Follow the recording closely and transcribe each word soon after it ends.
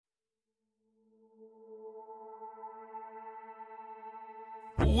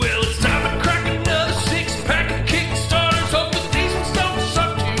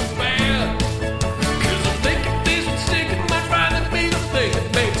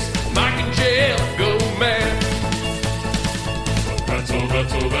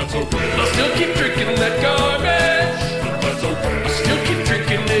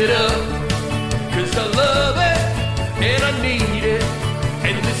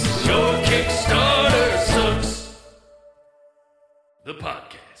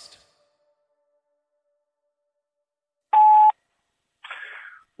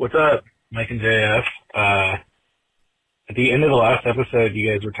What's up, Mike and JF? At the end of the last episode,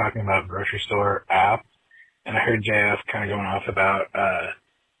 you guys were talking about grocery store app, and I heard JF kind of going off about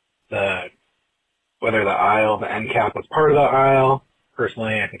whether the end cap was part of the aisle.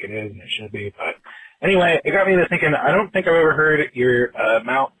 Personally, I think it is, and it should be. But anyway, it got me to thinking. I don't think I've ever heard your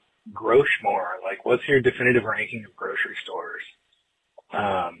Mount Groshmore. Like, what's your definitive ranking of grocery stores?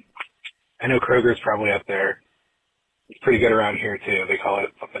 I know Kroger's probably up there. It's pretty good around here too. They call it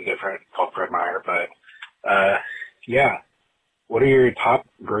something different, called Fred Meyer. But yeah, what are your top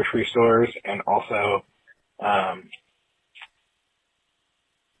grocery stores? And also,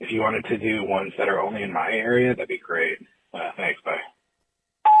 if you wanted to do ones that are only in my area, that'd be great. Thanks. Bye.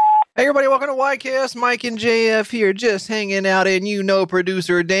 Hey everybody, welcome to YKS. Mike and JF here, just hanging out, and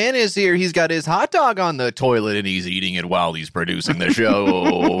producer Dan is here. He's got his hot dog on the toilet, and he's eating it while he's producing the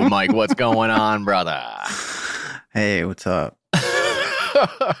show. Mike, what's going on, brother? Hey, what's up? What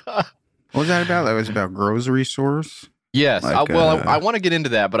was that about? That was about grocery stores? Yes. I want to get into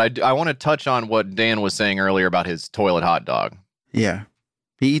that, but I want to touch on what Dan was saying earlier about his toilet hot dog. Yeah.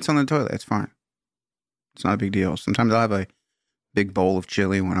 He eats on the toilet. It's fine. It's not a big deal. Sometimes I'll have a big bowl of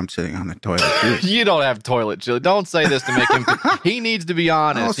chili when I'm sitting on the toilet. You don't have toilet chili. Don't say this to make him... He needs to be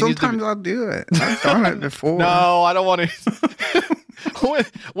honest. Oh, sometimes I'll do it. I've done it before. No, I don't want to...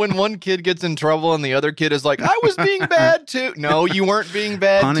 When one kid gets in trouble and the other kid is like, I was being bad too. No, you weren't being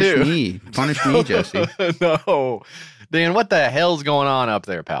bad too. Punish me, Jesse. No. Dan, what the hell's going on up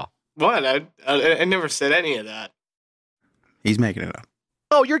there, pal? What? I never said any of that. He's making it up.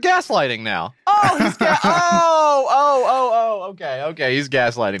 Oh, you're gaslighting now. Oh, he's okay. He's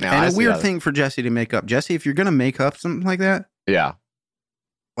gaslighting now. And a weird thing for Jesse to make up. Jesse, if you're going to make up something like that, yeah,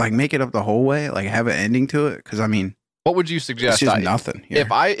 like make it up the whole way, like have an ending to it. Because I mean, what would you suggest? It's just nothing. Here.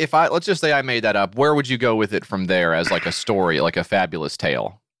 If I let's just say I made that up, where would you go with it from there as like a story, like a fabulous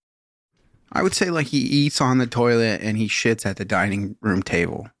tale? I would say like he eats on the toilet and he shits at the dining room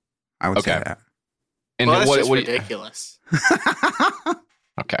table. I would say that. And well, that's just ridiculous.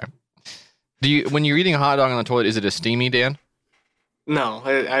 Okay. When you're eating a hot dog on the toilet, is it a steamy, Dan? No,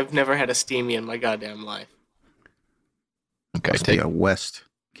 I've never had a steamy in my goddamn life. Okay, must be a West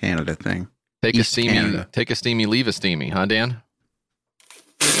Canada thing. Take a steamy, leave a steamy, huh, Dan?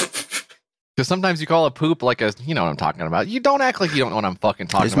 Because sometimes you call a poop like a, you know what I'm talking about. You don't act like you don't know what I'm fucking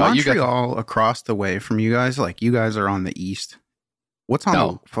talking about. Is Montreal across the way from you guys? Like you guys are on the east. What's on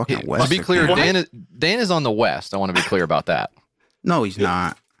the fucking west? To be clear, Dan is on the west. I want to be clear about that. No, he's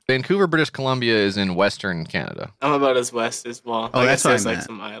not. Vancouver, British Columbia is in Western Canada. I'm about as west as well. Oh, that's what I meant. Like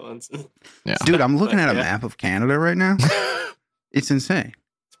some islands. Yeah. Dude, I'm looking at a map of Canada right now. It's insane.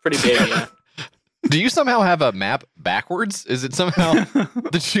 It's pretty big, yeah. Do you somehow have a map backwards? Is it somehow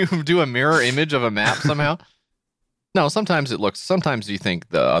that you do a mirror image of a map somehow? No, sometimes you think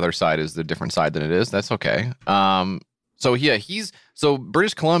the other side is the different side than it is. That's okay. So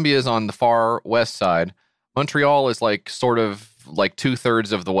British Columbia is on the far west side. Montreal is like sort of like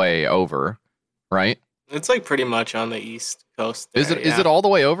 2/3 of the way over, right? It's like pretty much on the east coast. There, Is it all the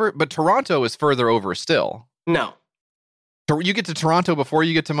way over? But Toronto is further over still. No. You get to Toronto before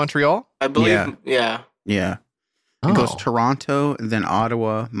you get to Montreal? I believe, yeah. It goes Toronto, then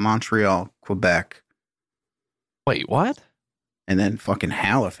Ottawa, Montreal, Quebec. Wait, what? And then fucking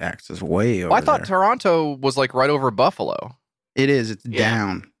Halifax is way over I thought there. Toronto was like right over Buffalo. It is. It's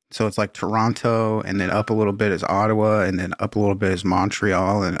down. So it's like Toronto, and then up a little bit is Ottawa, and then up a little bit is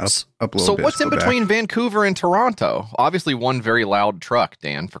Montreal, and up a little bit. So what's is in Quebec. between Vancouver and Toronto? Obviously, one very loud truck.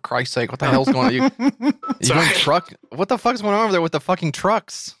 Dan, for Christ's sake, what the hell's going on? You doing truck? What the fuck's going on over there with the fucking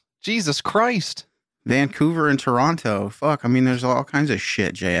trucks? Jesus Christ! Vancouver and Toronto. Fuck. I mean, there's all kinds of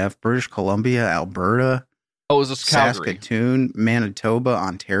shit. JF, British Columbia, Alberta. Oh, is this Calgary? Saskatoon, Manitoba,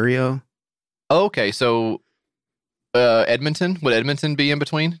 Ontario. Okay, so. Edmonton? Would Edmonton be in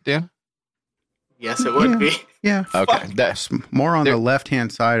between, Dan? Yes, it would be. Yeah. Okay. That's more on the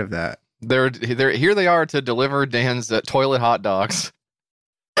left-hand side of that. They're here they are to deliver Dan's toilet hot dogs.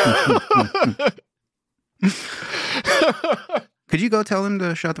 Could you go tell him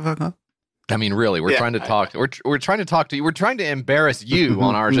to shut the fuck up? I mean, really, we're trying to talk. We're trying to talk to you. We're trying to embarrass you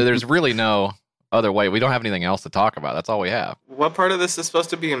on our show. There's really no other way. We don't have anything else to talk about. That's all we have. What part of this is supposed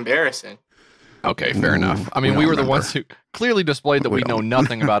to be embarrassing? Okay, fair enough. I mean, we were the ones who clearly displayed that we know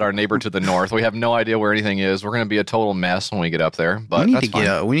nothing about our neighbor to the north. We have no idea where anything is. We're going to be a total mess when we get up there. But we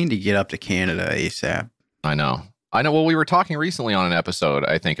need to get up to Canada ASAP. I know. Well, we were talking recently on an episode,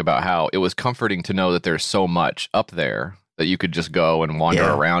 I think, about how it was comforting to know that there's so much up there that you could just go and wander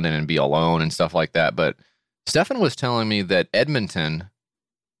around in and be alone and stuff like that. But Stefan was telling me that Edmonton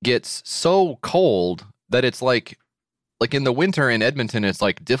gets so cold that it's like like in the winter in Edmonton, it's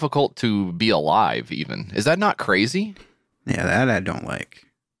like difficult to be alive even. Is that not crazy? Yeah, that I don't like.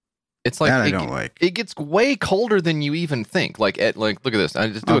 It's like that I don't like. It gets way colder than you even think. Like look at this. I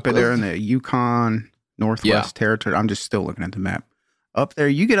just do up there in the Yukon Northwest Territory. I'm just still looking at the map. Up there,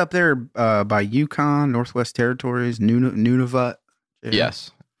 you get up there by Yukon Northwest Territories, Nunavut. Yeah.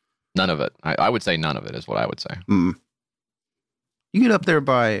 Yes, none of it. I would say none of it is what I would say. You get up there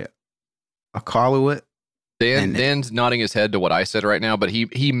by Iqaluit. Dan's nodding his head to what I said right now, but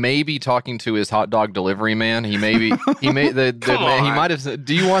he may be talking to his hot dog delivery man. He may be he might have said,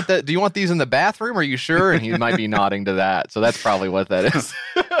 "Do you want that? Do you want these in the bathroom? Are you sure?" And he might be nodding to that. So that's probably what that is.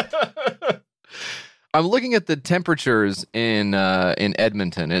 I'm looking at the temperatures in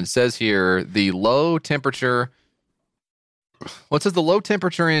Edmonton, and it says here the low temperature. Well, it says the low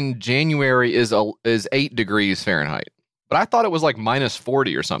temperature in January is 8 degrees Fahrenheit, but I thought it was like minus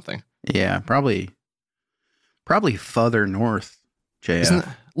 40 or something. Yeah, probably further north, JF.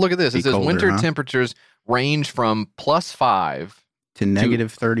 Look at this. It says colder, winter temperatures range from +5 to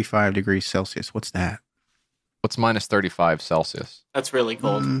negative 35 degrees Celsius. What's that? What's minus 35 Celsius? That's really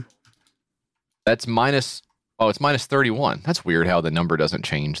cold. That's minus... Oh, it's minus 31. That's weird how the number doesn't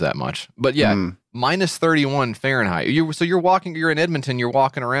change that much. But yeah, minus 31 Fahrenheit. You're in Edmonton, you're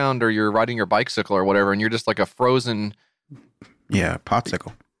walking around or you're riding your bicycle or whatever, and you're just like a frozen... Yeah,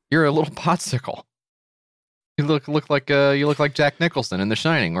 potsicle. You're a little potsicle. You look like Jack Nicholson in The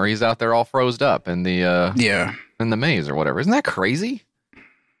Shining, where he's out there all frozen up in the in the maze or whatever. Isn't that crazy?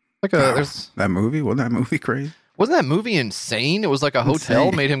 That movie? Wasn't that movie crazy? Wasn't that movie insane? It was like a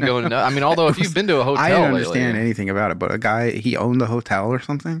hotel made him go nuts. I mean, although if you've been to a hotel, I didn't understand anything about it, but a guy, he owned a hotel or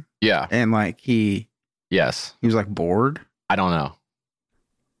something. Yeah, and like he was like bored. I don't know.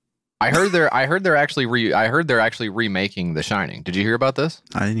 I heard they're actually remaking The Shining. Did you hear about this?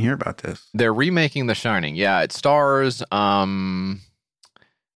 I didn't hear about this. They're remaking The Shining. Yeah, it stars Jonah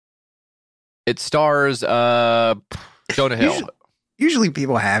Hill. Usually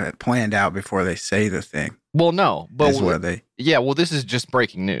people have it planned out before they say the thing. Well, no, but yeah. Well, this is just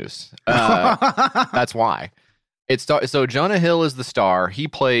breaking news. That's why. So Jonah Hill is the star. He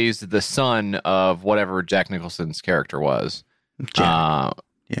plays the son of whatever Jack Nicholson's character was.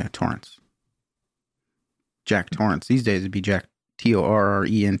 Yeah, Torrance. Jack Torrance. These days it'd be Jack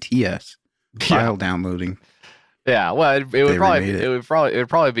Torrents. File downloading. Yeah, well, it would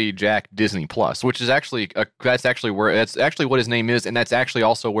probably be Jack Disney Plus, which is actually that's actually what his name is, and that's actually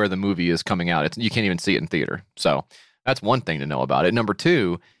also where the movie is coming out. You can't even see it in theater, so that's one thing to know about it. Number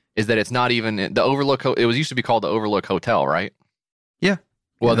two is that it's not even the Overlook. It used to be called the Overlook Hotel, right? Yeah.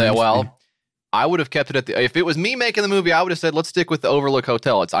 Well, I would have kept it if it was me making the movie, I would have said let's stick with the Overlook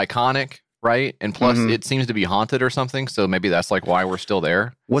Hotel. It's iconic, right? And plus, it seems to be haunted or something, so maybe that's like why we're still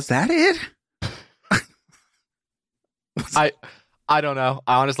there. Was that it? I don't know.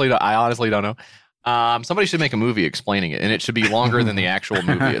 I honestly don't know. Somebody should make a movie explaining it, and it should be longer than the actual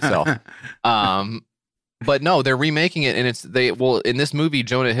movie itself. But no, they're remaking it, and in this movie,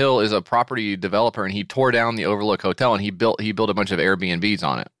 Jonah Hill is a property developer, and he tore down the Overlook Hotel, and he built a bunch of Airbnbs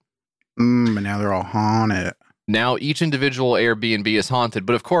on it. But now they're all haunted. Now each individual Airbnb is haunted,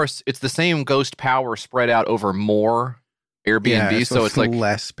 but of course, it's the same ghost power spread out over more Airbnb, so it's like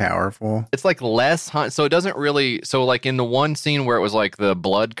less powerful. It's like less hunt, so it doesn't really. So like in the one scene where it was like the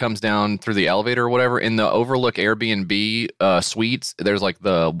blood comes down through the elevator or whatever, in the Overlook Airbnb suites, there's like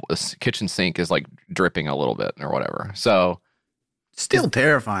the kitchen sink is like dripping a little bit or whatever. So still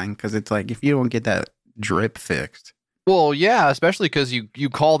terrifying because it's like if you don't get that drip fixed. Well, yeah, especially because you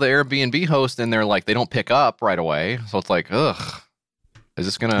call the Airbnb host and they're like they don't pick up right away, so it's like ugh, is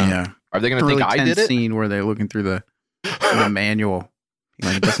this gonna? Yeah. Are they gonna think I did it? Scene where they're looking through the manual.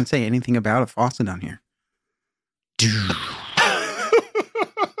 Like, it doesn't say anything about a faucet on here.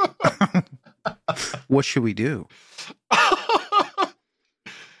 What should we do?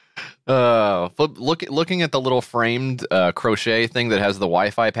 Looking at the little framed crochet thing that has the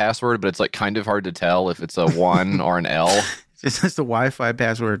Wi-Fi password, but it's like kind of hard to tell if it's a 1 or an L. It says the Wi-Fi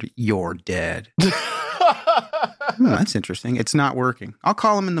password, you're dead. That's interesting. It's not working. I'll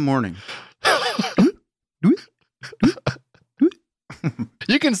call him in the morning.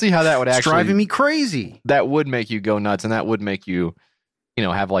 You can see how that would actually... It's driving me crazy. That would make you go nuts, and that would make you,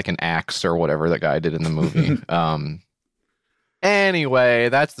 have like an axe or whatever that guy did in the movie. Anyway,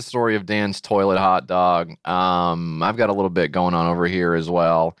 that's the story of Dan's toilet hot dog. I've got a little bit going on over here as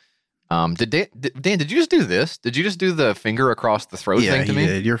well. Dan, did you just do this? Did you just do the finger across the throat thing to me?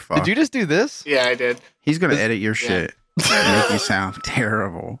 Yeah, you're fucked. Did you just do this? Yeah, I did. He's going to edit your shit and make you sound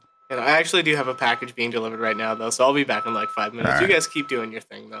terrible. I actually do have a package being delivered right now, though, so I'll be back in like 5 minutes. Right. You guys keep doing your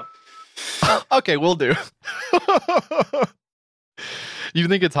thing, though. Okay, we'll do. You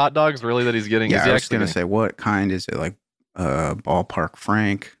think it's hot dogs really that he's getting? Yeah, I was going to say, what kind is it? Like Ballpark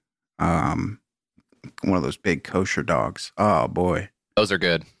Frank? One of those big kosher dogs. Oh, boy. Those are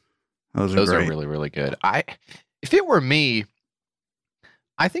good. Those are really, really good. If it were me,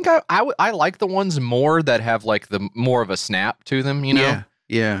 I think I like the ones more that have like the more of a snap to them, you know?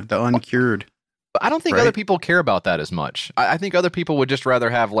 Yeah, the uncured. But I don't think other people care about that as much. I think other people would just rather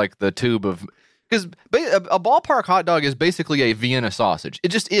have like the tube of, because a ballpark hot dog is basically a Vienna sausage. It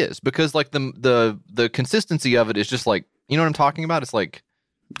just is, because like the consistency of it is just like, you know what I'm talking about? It's like,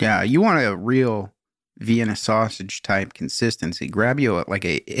 yeah, you want a real Vienna sausage type consistency. Grab you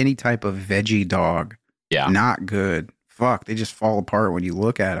like any type of veggie dog. Yeah, not good. Fuck, they just fall apart when you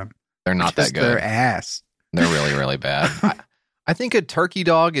look at them. They're not that good. They're ass. They're really, really bad. I think a turkey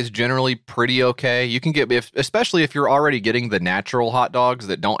dog is generally pretty okay. You can get, especially if you're already getting the natural hot dogs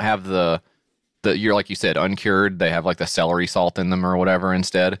that don't have the you're like you said, uncured. They have like the celery salt in them or whatever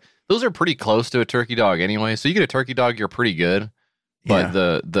instead. Those are pretty close to a turkey dog anyway. So you get a turkey dog, you're pretty good. But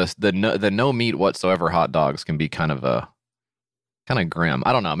the no meat whatsoever hot dogs can be kind of grim.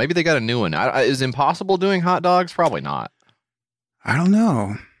 I don't know. Maybe they got a new one. Is Impossible doing hot dogs? Probably not. I don't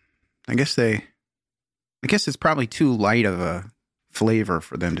know. I guess it's probably too light of a flavor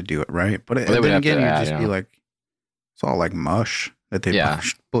for them to do it, right? But then again, you'd just be like, it's all like mush that they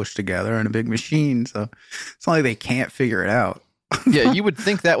push together in a big machine. So it's not like they can't figure it out. Yeah, you would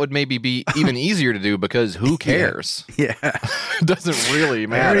think that would maybe be even easier to do because who cares? Yeah. It doesn't really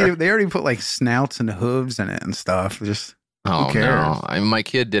matter. They already put like snouts and hooves in it and stuff. Just who cares? No. I mean, my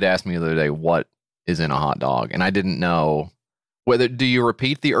kid did ask me the other day, what is in a hot dog? And I didn't know whether, do you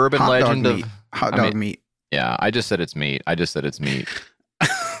repeat the urban legend of hot dog meat? Yeah, I just said it's meat.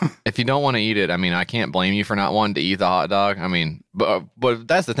 If you don't want to eat it, I mean, I can't blame you for not wanting to eat the hot dog. I mean, but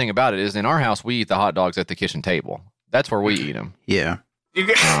that's the thing about it is in our house, we eat the hot dogs at the kitchen table. That's where we eat them. Yeah. You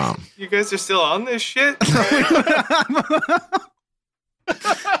guys are still on this shit?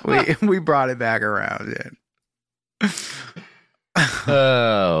 we brought it back around, yeah.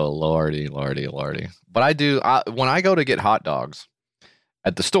 Oh, lordy. But I do, when I go to get hot dogs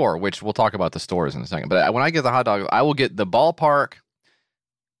at the store, which we'll talk about the stores in a second, but when I get the hot dog, I will get the ballpark.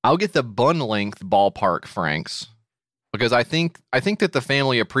 I'll get the bun length ballpark Franks because I think that the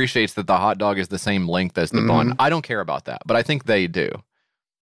family appreciates that the hot dog is the same length as the bun. I don't care about that, but I think they do.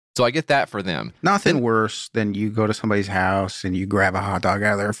 So I get that for them. Nothing worse than you go to somebody's house and you grab a hot dog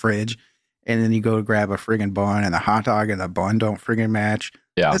out of their fridge and then you go grab a friggin' bun and the hot dog and the bun don't friggin' match.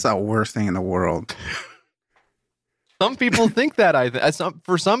 Yeah. That's the worst thing in the world. Some people think that.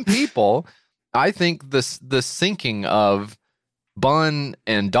 For some people, I think the syncing of bun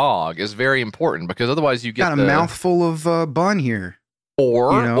and dog is very important because otherwise you get got a mouthful of bun here.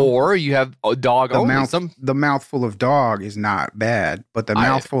 Or you have a dog only. The mouthful of dog is not bad, but the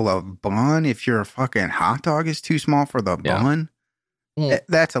mouthful of bun, if your fucking hot dog is too small for the bun,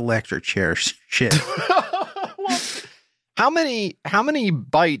 that's electric chair shit. Well, how many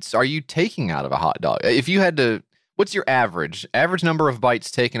bites are you taking out of a hot dog? If you had to, what's your average number of bites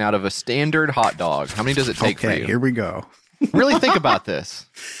taken out of a standard hot dog? How many does it take for you? Okay, here we go. Really think about this.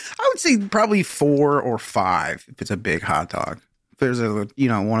 I would say probably 4 or 5 if it's a big hot dog. If there's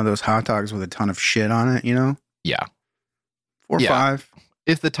one of those hot dogs with a ton of shit on it, Yeah. 4 or 5.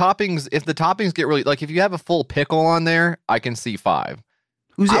 If the toppings get really, like if you have a full pickle on there, I can see 5.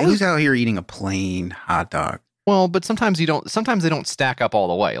 Who's out here eating a plain hot dog? Well, but sometimes they don't stack up all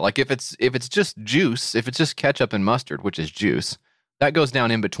the way. Like if it's just juice, if it's just ketchup and mustard, which is juice, that goes down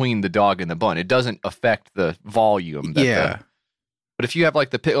in between the dog and the bun. It doesn't affect the volume. But if you have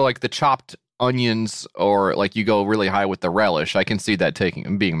like the chopped onions or like you go really high with the relish, I can see that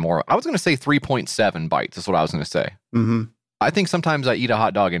being more. I was going to say 3.7 bites is what I was going to say. Mm-hmm. I think sometimes I eat a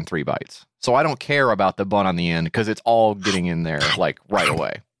hot dog in 3 bites. So I don't care about the bun on the end because it's all getting in there like right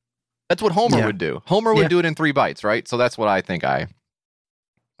away. That's what Homer would do. Homer would do it in 3 bites, right? So that's what I think.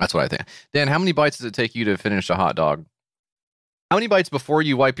 That's what I think. Dan, how many bites does it take you to finish a hot dog? How many bites before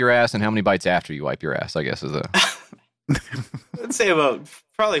you wipe your ass and how many bites after you wipe your ass, I guess is a... I'd say about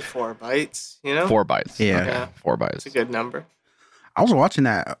probably 4 bites, 4 bites. Yeah. Okay. 4 bites. It's a good number. I was watching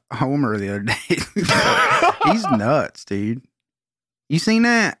that Homer the other day. He's nuts, dude. You seen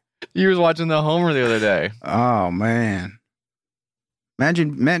that? You was watching the Homer the other day. Oh, man.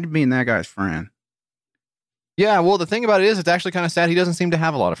 Imagine being that guy's friend. Yeah, well, the thing about it is it's actually kind of sad. He doesn't seem to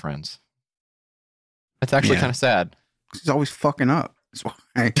have a lot of friends. It's actually kind of sad. He's always fucking up. That's why.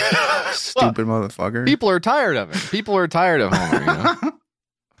 Stupid motherfucker. People are tired of him. People are tired of Homer,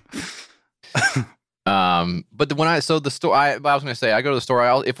 But when the store, I was going to say, I go to the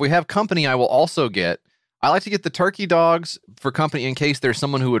store. If we have company, I will also get. I like to get the turkey dogs for company in case there's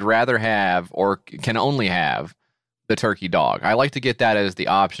someone who would rather have or can only have the turkey dog. I like to get that as the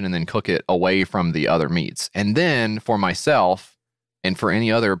option and then cook it away from the other meats. And then for myself and for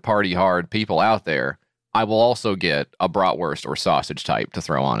any other party hard people out there, I will also get a bratwurst or sausage type to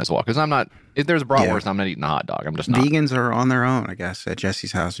throw on as well. Because if there's a bratwurst, I'm not eating a hot dog. I'm just not. Vegans are on their own, I guess, at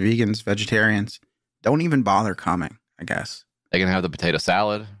Jesse's house. Vegans, vegetarians, don't even bother coming, I guess. They can have the potato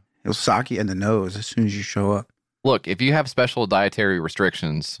salad. He'll sock you in the nose as soon as you show up. Look, if you have special dietary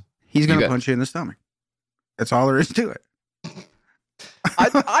restrictions, he's going to punch you in the stomach. That's all there is to it.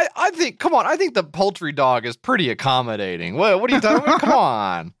 I think, come on, I think the poultry dog is pretty accommodating. What are you talking about? Come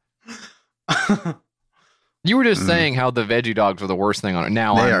on. You were just saying how the veggie dogs are the worst thing on it.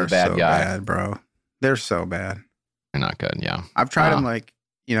 Now I'm the bad guy. They're so bad, bro. They're so bad. They're not good, yeah. I've tried them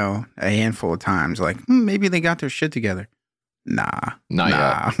a handful of times. Maybe they got their shit together. Nah.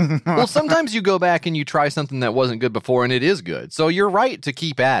 Not yet. Well, sometimes you go back and you try something that wasn't good before and it is good. So you're right to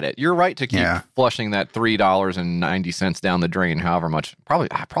keep at it. You're right to keep flushing that $3.90 down the drain, however much. Probably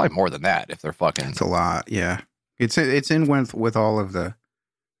more than that if they're fucking. It's a lot, yeah. It's in with all of the,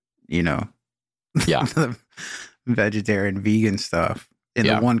 the vegetarian, vegan stuff in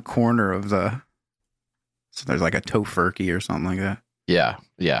the one corner of the. So there's like a tofurkey or something like that. Yeah,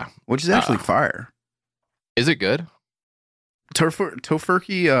 yeah. Which is actually fire. Is it good?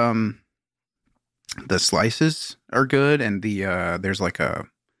 Tofurkey, the slices are good, and the there's like a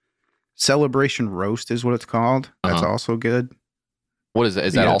celebration roast is what it's called. That's also good. What is it?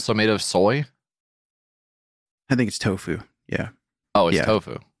 Is that also made of soy? I think it's tofu. Yeah. Oh, it's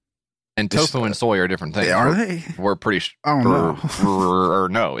tofu. And tofu and soy are different things. Are they? We're pretty no. Or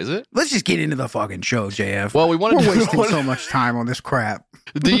no, is it? Let's just get into the fucking show, JF. Well, we're wasting so much time on this crap.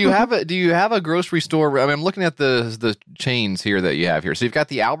 Do you have a grocery store? I mean, I'm looking at the chains here that you have here. So you've got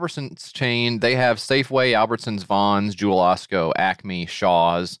the Albertsons chain. They have Safeway, Albertsons, Vons, Jewel Osco, Acme,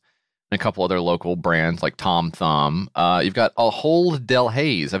 Shaw's, and a couple other local brands like Tom Thumb. You've got Ahold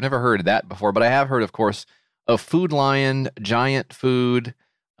Delhaize. I've never heard of that before, but I have heard, of course, of Food Lion, Giant Food,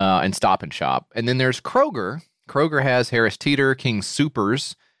 and Stop and Shop. And then there's Kroger. Kroger has Harris Teeter, King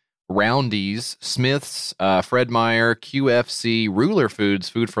Soopers, Roundy's, Smith's, Fred Meyer, QFC, Ruler Foods,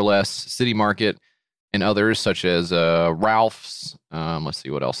 Food for Less, City Market, and others such as Ralph's. Let's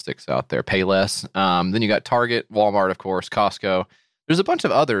see what else sticks out there. Payless. Then you got Target, Walmart, of course, Costco. There's a bunch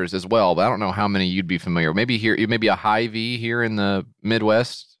of others as well, but I don't know how many you'd be familiar. Maybe a Hy-Vee here in the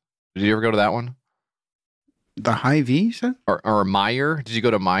Midwest. Did you ever go to that one? The Hy-Vee, you said? Or Meyer? Did you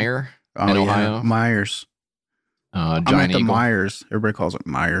go to Meyer in Ohio? Myers. I'm at the Myers. Everybody calls it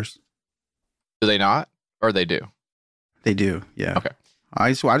Myers. Do they not? Or they do? They do, yeah. Okay.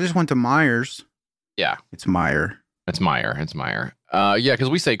 I just went to Myers. Yeah. It's Meyer. It's Meyer. Yeah, because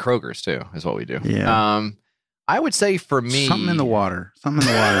we say Kroger's too, is what we do. Yeah. I would say for me... Something in the water.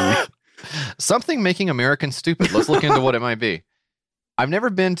 Something making Americans stupid. Let's look into what it might be. I've never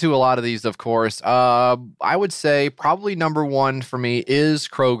been to a lot of these, of course. I would say probably number one for me is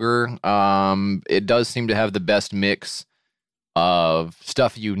Kroger. It does seem to have the best mix of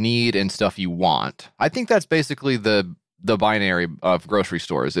stuff you need and stuff you want. I think that's basically the binary of grocery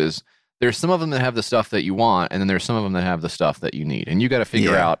stores is there's some of them that have the stuff that you want, and then there's some of them that have the stuff that you need. And you got to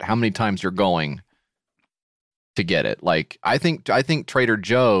figure out how many times you're going to get it. Like I think Trader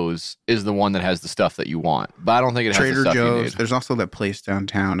Joe's is the one that has the stuff that you want, but I don't think it has the stuff you need. There's also that place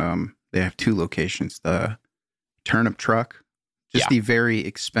downtown. They have two locations: the Turnip Truck, the very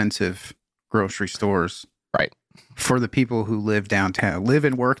expensive grocery stores, right? For the people who live downtown, live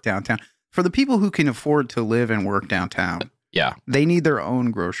and work downtown. For the people who can afford to live and work downtown, they need their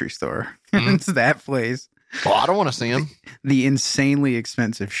own grocery store. It's that place. Well, I don't want to see them. The insanely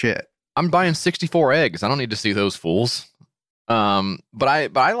expensive shit. I'm buying 64 eggs. I don't need to see those fools. But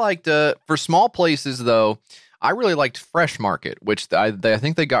I liked for small places though. I really liked Fresh Market, which I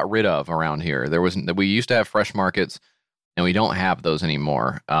think they got rid of around here. We used to have Fresh Markets, and we don't have those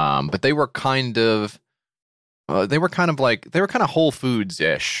anymore. But they were kind of Whole Foods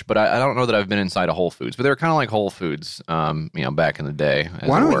ish. But I don't know that I've been inside a Whole Foods. But they were kind of like Whole Foods, back in the day.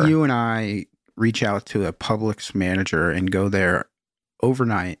 Why don't you and I reach out to a Publix manager and go there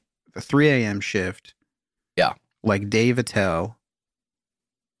overnight? The 3 a.m. shift. Yeah. Like Dave Attell.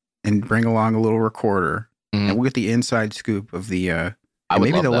 And bring along a little recorder. And we'll get the inside scoop of the... and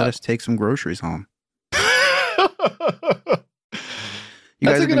maybe they'll let us take some groceries home. You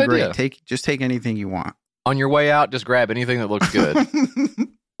guys have been great. Just take anything you want. On your way out, just grab anything that looks good.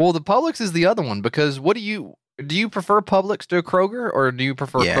 Well, the Publix is the other one because Do you prefer Publix to Kroger, or do you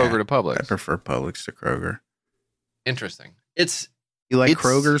prefer Kroger to Publix? I prefer Publix to Kroger. Interesting. You like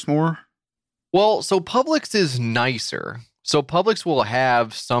Kroger's more? Well, so Publix is nicer. So Publix will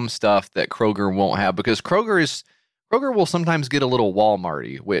have some stuff that Kroger won't have, because Kroger will sometimes get a little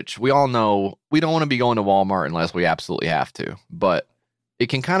Walmart-y, which we all know we don't want to be going to Walmart unless we absolutely have to. But it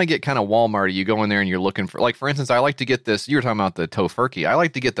can kind of get kind of Walmart-y. You go in there and you're looking for, like, for instance, I like to get this. You were talking about the tofurkey. I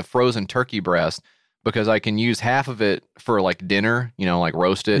like to get the frozen turkey breast because I can use half of it for like dinner, like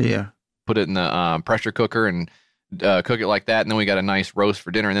roast it, put it in the pressure cooker and cook it like that. And then we got a nice roast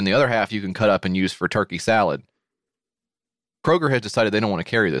for dinner. And then the other half you can cut up and use for turkey salad. Kroger has decided they don't want to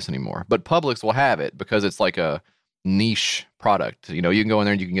carry this anymore, but Publix will have it because it's like a niche product. You can go in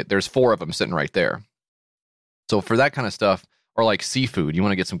there and you can there's 4 of them sitting right there. So for that kind of stuff, or like seafood, you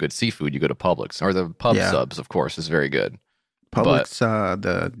want to get some good seafood, you go to Publix, or the pub subs, of course, is very good. Publix,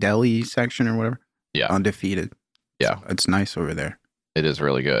 the deli section or whatever. Yeah. Undefeated. Yeah. So it's nice over there. It is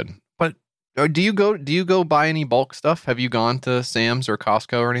really good. But do you go buy any bulk stuff? Have you gone to Sam's or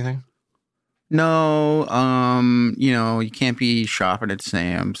Costco or anything? No, you can't be shopping at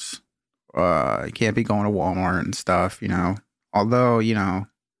Sam's. You can't be going to Walmart and stuff, Although,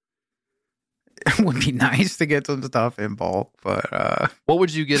 it would be nice to get some stuff in bulk, but what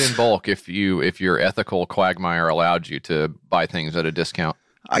would you get in bulk if your ethical quagmire allowed you to buy things at a discount?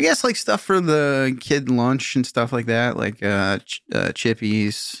 I guess like stuff for the kid lunch and stuff like that, like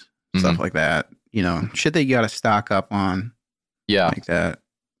chippies, stuff like that. Shit that you got to stock up on. Yeah, like that.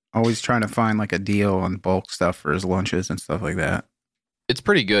 Always trying to find like a deal on bulk stuff for his lunches and stuff like that. It's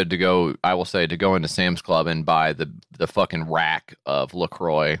pretty good to go, I will say, to go into Sam's Club and buy the fucking rack of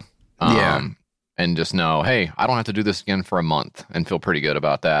LaCroix. And just know, hey, I don't have to do this again for a month, and feel pretty good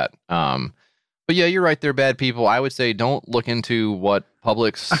about that. But yeah, you're right. They're bad people. I would say don't look into what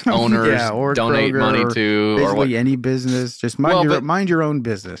Publix owners donate Kroger, money to. Basically any business. Just mind your own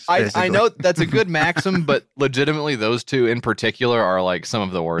business. I know that's a good maxim, but legitimately those 2 in particular are like some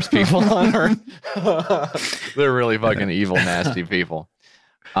of the worst people on earth. They're really fucking evil, nasty people.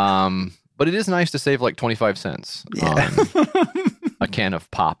 But it is nice to save like 25 cents on a can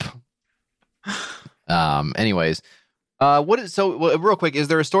of pop. Anyways, real quick, is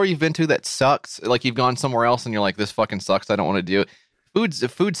there a store you've been to that sucks? Like you've gone somewhere else and you're like, this fucking sucks, I don't want to do it.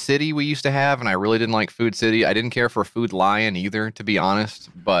 Food City we used to have, and I really didn't like Food City. I didn't care for Food Lion either, to be honest.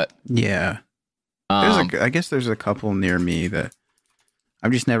 But yeah, I guess there's a couple near me that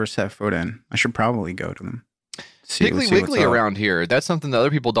I've just never set foot in. I should probably go to them. Piggly Wiggly around here, that's something that other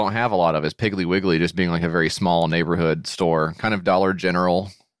people don't have a lot of, is Piggly Wiggly just being like a very small neighborhood store, kind of Dollar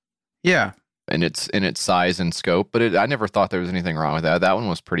General. Yeah. In its size and scope, but I never thought there was anything wrong with that. That one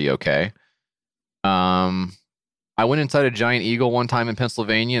was pretty okay. I went inside a Giant Eagle one time in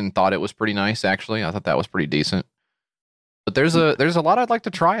Pennsylvania and thought it was pretty nice. Actually, I thought that was pretty decent. But there's a lot I'd like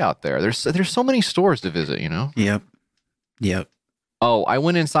to try out there. There's so many stores to visit. Yep. Oh, I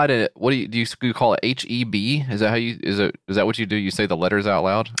went inside what do you call it? HEB? Is that what you do? You say the letters out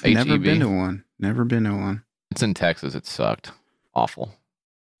loud? HEB? Never been to one. It's in Texas. It sucked. Awful.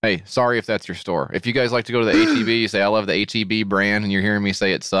 Hey, sorry if that's your store. If you guys like to go to the HEB, you say, I love the HEB brand, and you're hearing me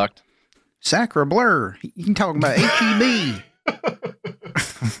say it sucked. Sacra blur. You can talk about HEB.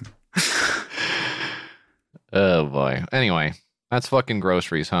 Oh, boy. Anyway, that's fucking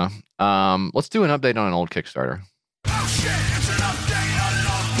groceries, huh? Let's do an update on an old Kickstarter. Oh, shit, it's an update on an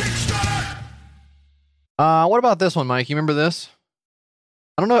old Kickstarter. What about this one, Mike? You remember this?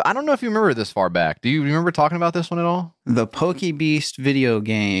 I don't know if you remember this far back. Do you remember talking about this one at all? The PokeBeast video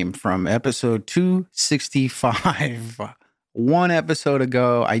game from episode 265. One episode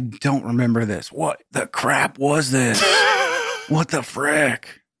ago. I don't remember this. What the crap was this? What the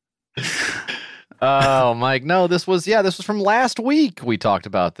frick? Oh, Mike. No, this was from last week. We talked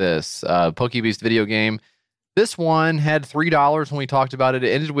about this PokeBeast video game. This one had $3 when we talked about it. It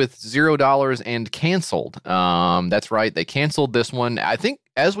ended with $0 and canceled. That's right. They canceled this one. I think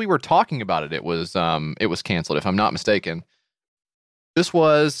as we were talking about it, it was canceled, if I'm not mistaken. This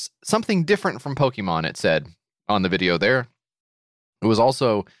was something different from Pokemon, it said on the video there. It was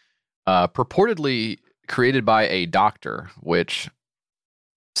also purportedly created by a doctor, which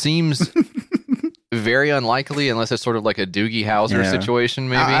seems very unlikely unless it's sort of like a Doogie Howser situation,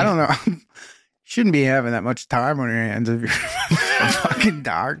 maybe. I don't know. Shouldn't be having that much time on your hands if you're a fucking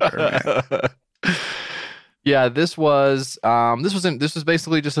doctor, man. Yeah, this was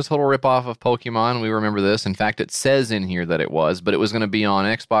basically just a total ripoff of Pokemon. We remember this. In fact, it says in here that it was, but it was going to be on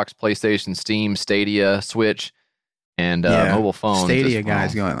Xbox, PlayStation, Steam, Stadia, Switch, and mobile phones. Stadia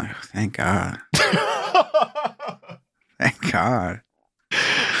guys going like, thank God. Thank God.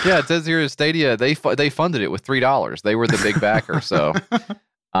 Yeah, it says here Stadia, they funded it with $3. They were the big backer. So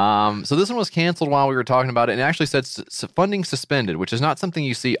this one was canceled while we were talking about it, and it actually said funding suspended, which is not something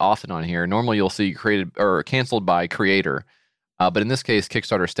you see often on here. Normally you'll see created or canceled by creator. But in this case,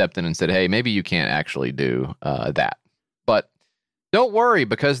 Kickstarter stepped in and said, hey, maybe you can't actually do that. But don't worry,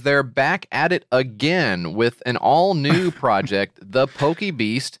 because they're back at it again with an all-new project, the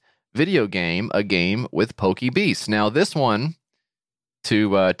PokeBeast video game, a game with PokeBeast. Now, this one,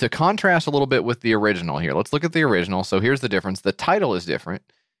 to contrast a little bit with the original here, let's look at the original. So here's the difference. The title is different.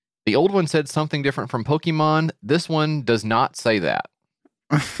 The old one said something different from Pokemon. This one does not say that.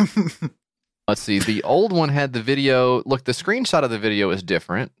 Let's see. The old one had the video. Look, the screenshot of the video is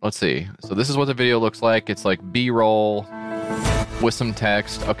different. Let's see. So this is what the video looks like. It's like B-roll with some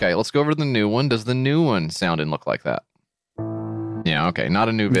text. Okay, let's go over to the new one. Does the new one sound and look like that? Yeah, okay. Not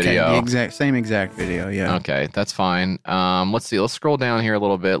a new video. Okay, same exact video, yeah. Okay, that's fine. Let's see. Let's scroll down here a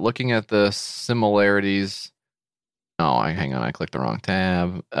little bit. Looking at the similarities. Oh, hang on. I clicked the wrong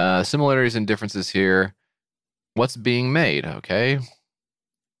tab. Similarities and differences here. What's being made? Okay.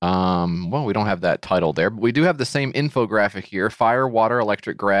 Well, we don't have that title there, but we do have the same infographic here. Fire, water,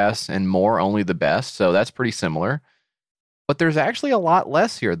 electric, grass, and more, only the best. So that's pretty similar. But there's actually a lot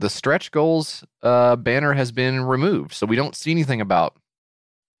less here. The stretch goals banner has been removed. So we don't see anything about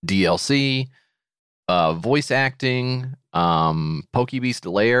DLC, voice acting,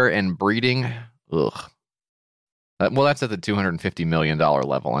 PokeBeast lair, and breeding. Ugh. Well, that's at the $250 million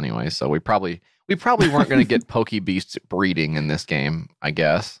level anyway. So we probably weren't going to get PokeBeast breeding in this game, I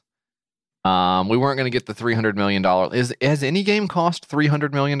guess. We weren't going to get the $300 million. Has any game cost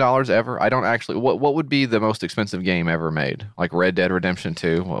 $300 million ever? I don't actually. What would be the most expensive game ever made? Like Red Dead Redemption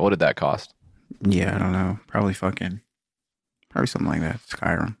 2? What did that cost? Yeah, I don't know. Probably something like that.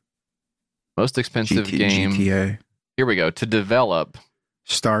 Skyrim. Most expensive game. GTA. Here we go. To develop.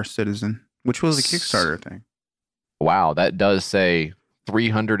 Star Citizen, which was a Kickstarter thing. Wow, that does say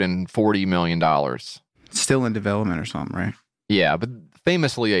 $340 million. Still in development or something, right? Yeah, but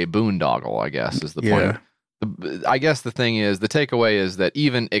famously a boondoggle, I guess, is the point. I guess the thing is, the takeaway is that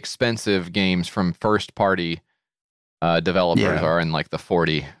even expensive games from first-party developers are in like the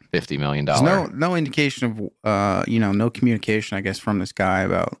 $40-50 million. There's no indication of, no communication, I guess, from this guy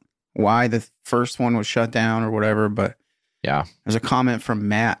about why the first one was shut down or whatever. But yeah, there's a comment from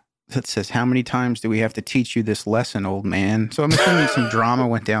Matt that says, "How many times do we have to teach you this lesson, old man?" So I'm assuming some drama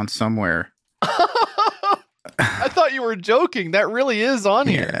went down somewhere. I thought you were joking. That really is on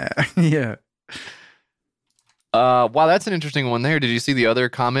here. Yeah. Wow, that's an interesting one there. Did you see the other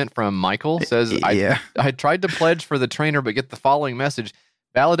comment from Michael? It says, I tried to pledge for the trainer, but get the following message.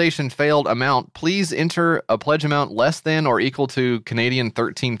 Validation failed amount. Please enter a pledge amount less than or equal to Canadian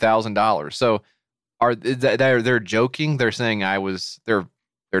 $13,000. So they're joking. They're saying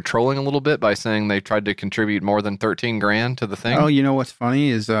they're trolling a little bit by saying they tried to contribute more than 13 grand to the thing. Oh, you know what's funny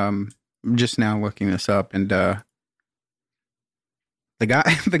is I'm just now looking this up, and the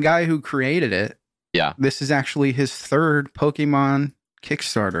guy who created it, this is actually his third Pokemon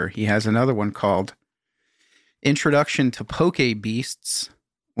Kickstarter. He has another one called Introduction to PokeBeasts,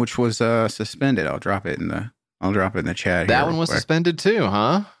 which was suspended. I'll drop it in the chat. That one was suspended too,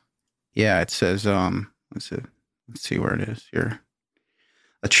 huh? Yeah, it says let's see where it is here.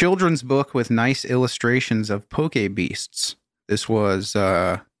 A children's book with nice illustrations of PokeBeasts. This was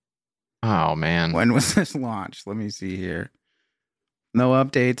oh man. When was this launched? Let me see here. No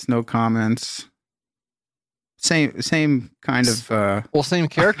updates, no comments. Same kind of same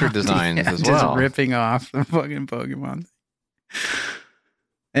character designs as well. Just ripping off the fucking Pokemon.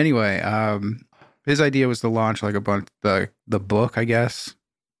 Anyway, his idea was to launch like a bunch the book, I guess,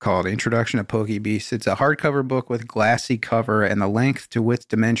 called Introduction to PokeBeasts. It's a hardcover book with glassy cover and the length to width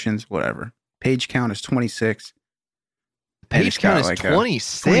dimensions, whatever. Page count is 26. Page count is like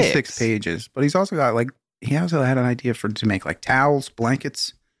 26. 26 pages. But he's also got he also had an idea to make like towels,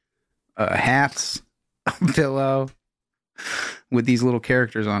 blankets, hats, a pillow with these little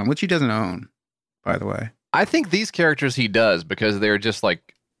characters on them, which he doesn't own, by the way. I think these characters he does because they're just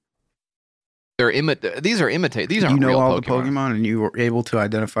like these are imitate. These aren't real Pokemon. You know all the Pokemon, and you were able to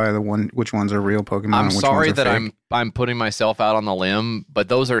identify which ones are real Pokemon. I'm and which sorry ones are that fake. I'm putting myself out on the limb, but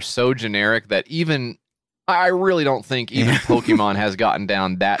those are so generic that even I really don't think even Pokemon has gotten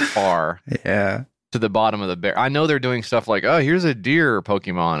down that far. Yeah. To the bottom of the bear. I know they're doing stuff like, oh, here's a deer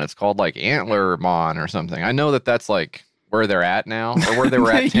Pokemon. It's called like Antlermon or something. I know that's like where they're at now, or where they were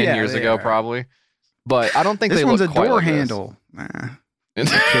at 10 years ago, probably. But I don't think this they one's look a quite door like handle.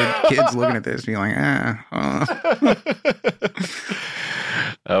 Kids looking at this, being like,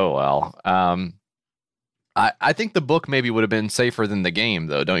 Oh well. I think the book maybe would have been safer than the game,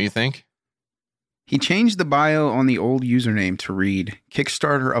 though, don't you think? He changed the bio on the old username to read,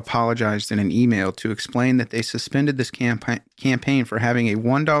 Kickstarter apologized in an email to explain that they suspended this campaign for having a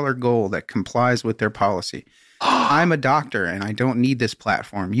 $1 goal that complies with their policy. I'm a doctor and I don't need this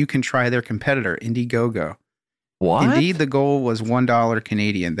platform. You can try their competitor, Indiegogo. What? Indeed, the goal was $1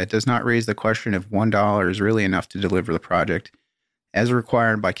 Canadian. That does not raise the question if $1 is really enough to deliver the project as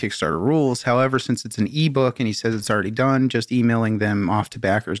required by Kickstarter rules. However, since it's an ebook and he says it's already done, just emailing them off to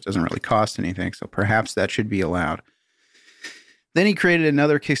backers doesn't really cost anything. So perhaps that should be allowed. Then he created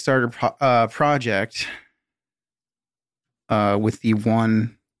another Kickstarter project with the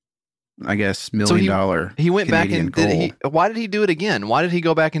 $1 million. He went Canadian back and why did he do it again? Why did he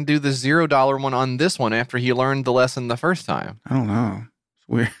go back and do the $0 one on this one after he learned the lesson the first time? I don't know. It's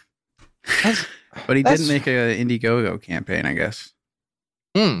weird. But he didn't make an Indiegogo campaign, I guess.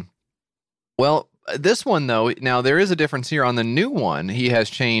 Well, this one, though, now there is a difference here. On the new one, he has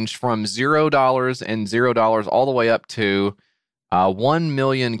changed from $0 and $0 all the way up to 1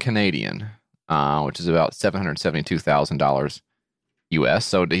 million Canadian, which is about $772,000 US.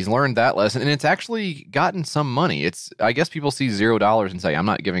 So he's learned that lesson, and it's actually gotten some money. I guess people see $0 and say, I'm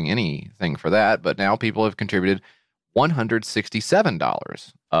not giving anything for that, but now people have contributed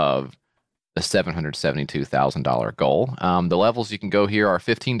 $167 of the $772,000 goal. The levels you can go here are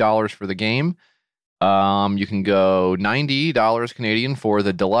 $15 for the game. You can go $90 Canadian for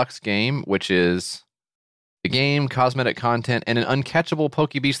the deluxe game, which is the game, cosmetic content, and an uncatchable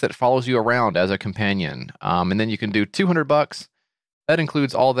Pokebeast that follows you around as a companion. And then you can do $200. That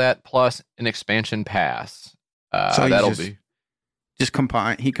includes all that plus an expansion pass. So that'll be just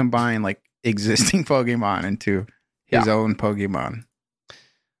combine. He combined like existing Pokemon into his own Pokemon.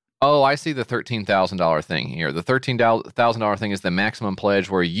 Oh, I see the $13,000 thing here. The $13,000 thing is the maximum pledge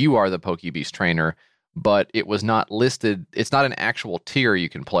where you are the Pokebeast trainer, but it was not listed. It's not an actual tier you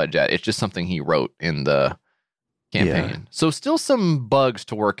can pledge at. It's just something he wrote in the campaign. Yeah. So still some bugs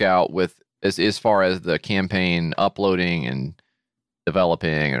to work out with as far as the campaign uploading and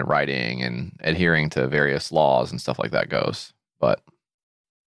developing and writing and adhering to various laws and stuff like that goes. But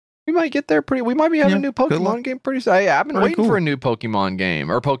we might get there we might be having a new Pokemon game pretty soon. I've been waiting for a new Pokemon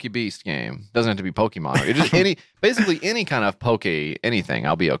game or Pokebeast game. Doesn't have to be Pokemon. It just basically any kind of anything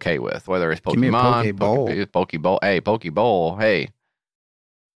I'll be okay with. Whether it's Pokemon, Pokeball. Hey, Pokeball. Hey.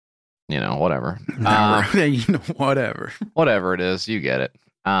 Whatever. Whatever. Whatever it is, you get it.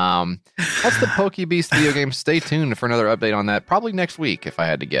 That's the Pokebeast video game. Stay tuned for another update on that, probably next week if I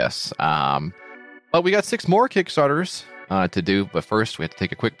had to guess. But we got 6 more Kickstarters to do, but first we have to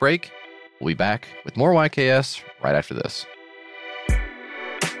take a quick break. We'll be back with more YKS right after this.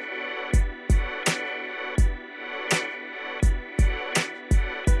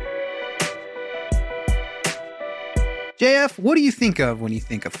 JF, what do you think of when you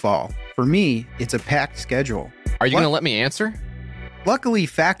think of fall? For me, it's a packed schedule. Are you going to let me answer? Luckily,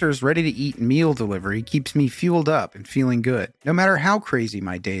 Factor's ready-to-eat meal delivery keeps me fueled up and feeling good, no matter how crazy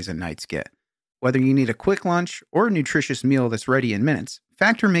my days and nights get. Whether you need a quick lunch or a nutritious meal that's ready in minutes,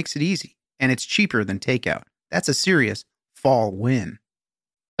 Factor makes it easy, and it's cheaper than takeout. That's a serious fall win.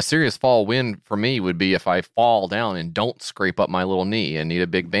 A serious fall win for me would be if I fall down and don't scrape up my little knee and need a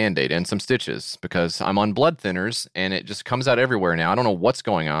big Band-Aid and some stitches because I'm on blood thinners and it just comes out everywhere now. I don't know what's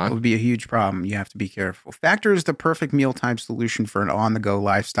going on. It would be a huge problem. You have to be careful. Factor is the perfect mealtime solution for an on-the-go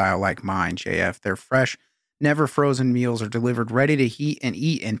lifestyle like mine, JF. Their fresh, never frozen meals are delivered ready to heat and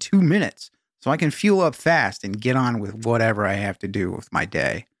eat in 2 minutes, so I can fuel up fast and get on with whatever I have to do with my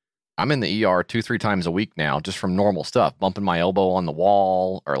day. I'm in the ER 2-3 times a week now, just from normal stuff, bumping my elbow on the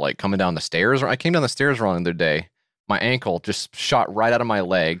wall or like coming down the stairs. I came down the stairs wrong the other day. My ankle just shot right out of my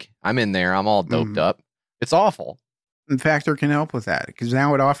leg. I'm in there. I'm all doped up. It's awful. And Factor can help with that because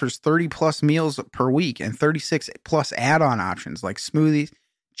now it offers 30 plus meals per week and 36 plus add-on options like smoothies,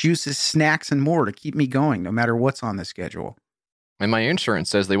 juices, snacks, and more to keep me going no matter what's on the schedule. And my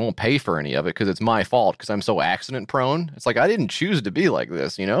insurance says they won't pay for any of it because it's my fault because I'm so accident prone. It's like, I didn't choose to be like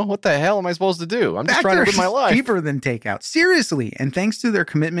this, What the hell am I supposed to do? I'm just trying to live my life. Cheaper than takeout. Seriously. And thanks to their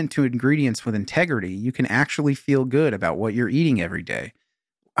commitment to ingredients with integrity, you can actually feel good about what you're eating every day.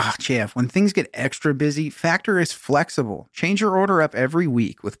 Jeff, when things get extra busy, Factor is flexible. Change your order up every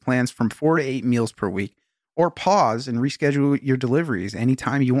week with plans from 4 to 8 meals per week, or pause and reschedule your deliveries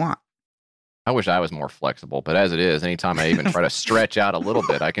anytime you want. I wish I was more flexible, but as it is, anytime I even try to stretch out a little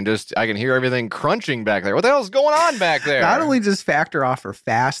bit, I can hear everything crunching back there. What the hell's going on back there? Not only does Factor offer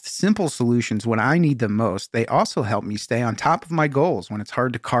fast, simple solutions when I need them most, they also help me stay on top of my goals when it's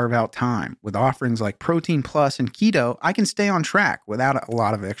hard to carve out time. With offerings like Protein Plus and Keto, I can stay on track without a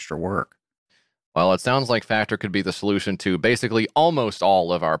lot of extra work. Well, it sounds like Factor could be the solution to basically almost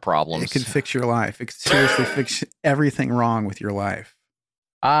all of our problems. It could fix your life. It could seriously fix everything wrong with your life.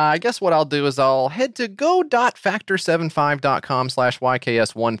 I guess what I'll do is I'll head to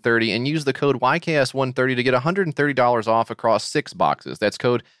go.factor75.com/YKS130 and use the code YKS130 to get $130 off across 6 boxes. That's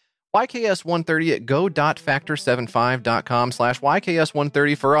code YKS130 at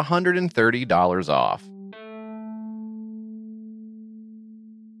go.factor75.com/YKS130 for $130 off.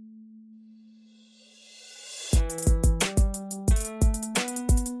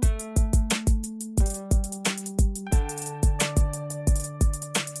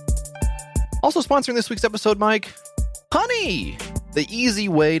 Also sponsoring this week's episode, Mike, Honey, the easy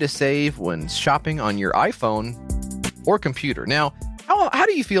way to save when shopping on your iPhone or computer. Now, how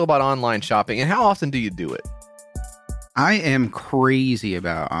do you feel about online shopping, and how often do you do it? I am crazy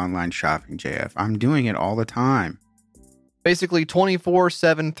about online shopping, JF. I'm doing it all the time. Basically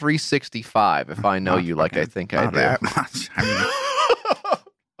 24/7, 365, if I know you like I think I do. That much. I mean,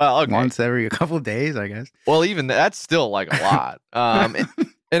 well, okay. Once every couple of days, I guess. Well, even that's still like a lot.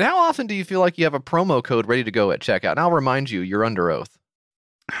 And how often do you feel like you have a promo code ready to go at checkout? And I'll remind you, you're under oath.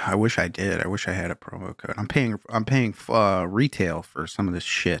 I wish I did. I wish I had a promo code. I'm paying retail for some of this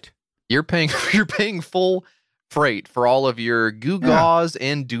shit. You're paying full freight for all of your gewgaws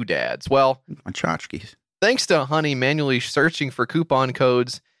and doodads. Well, my tchotchkes. Thanks to Honey, manually searching for coupon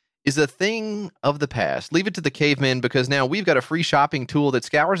codes is a thing of the past. Leave it to the cavemen, because now we've got a free shopping tool that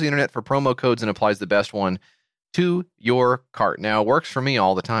scours the internet for promo codes and applies the best one to your cart. Now, it works for me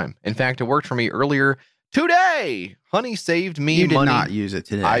all the time. In fact, it worked for me earlier today. Honey saved me money. You did not use it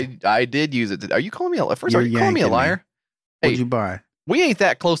today. I did use it. Are you calling me a liar? First, are you calling me a liar? What'd you buy? We ain't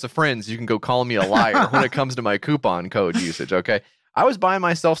that close of friends. You can go call me a liar when it comes to my coupon code usage, okay? I was buying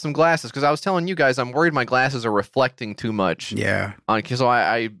myself some glasses because I was telling you guys I'm worried my glasses are reflecting too much. Yeah. So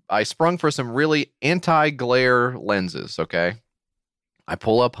I sprung for some really anti-glare lenses, okay? I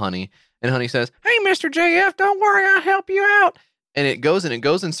pull up Honey, and Honey says, "Hey, Mr. JF, don't worry, I'll help you out." And it goes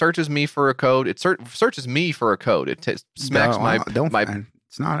and searches me for a code. It searches me for a code. It smacks I don't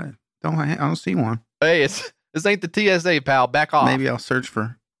see one. Hey, this ain't the TSA, pal. Back off. Maybe I'll search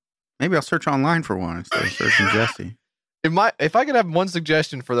online for one instead of searching Jesse. If I could have one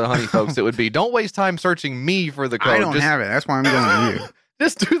suggestion for the Honey folks, it would be don't waste time searing me for the code. I don't have it. That's why I'm going to you.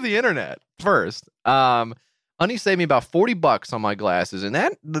 Just do the internet first. Honey saved me about $40 on my glasses, and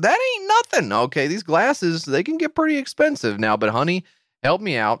that ain't nothing. Okay, these glasses, they can get pretty expensive now, but Honey helped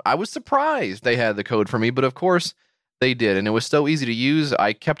me out. I was surprised they had the code for me, but of course they did, and it was so easy to use.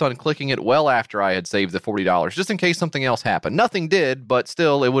 I kept on clicking it well after I had saved the $40, just in case something else happened. Nothing did, but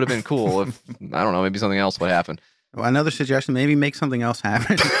still, it would have been cool if, I don't know, maybe something else would happen. Well, another suggestion, maybe make something else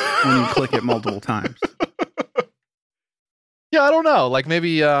happen when you click it multiple times. Yeah, I don't know. Like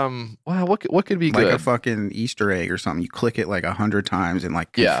maybe, what could be good? Like a fucking Easter egg or something. You click it like 100 times and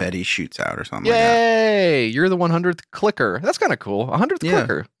like confetti shoots out or something. Yay! You're the 100th clicker. That's kind of cool. 100th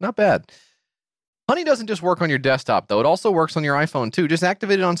clicker. Not bad. Honey doesn't just work on your desktop, though. It also works on your iPhone, too. Just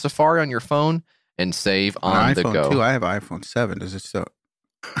activate it on Safari on your phone and save on the go. Too. I have iPhone 7. Does it still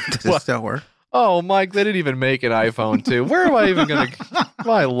work? Oh, Mike, they didn't even make an iPhone 2. Where am I even going to...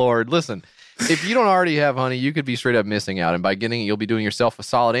 My Lord, listen. If you don't already have Honey, you could be straight up missing out. And by getting it, you'll be doing yourself a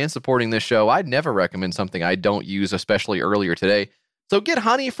solid and supporting this show. I'd never recommend something I don't use, especially earlier today. So get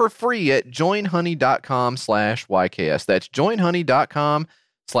Honey for free at joinhoney.com/YKS. That's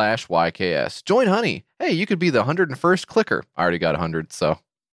joinhoney.com/YKS. Join Honey. Hey, you could be the 101st clicker. I already got 100, so...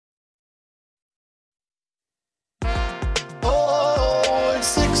 Oh, it's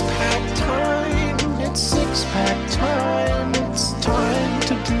six-pack time. It's six-pack time. It's time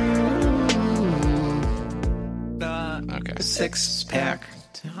to do the six-pack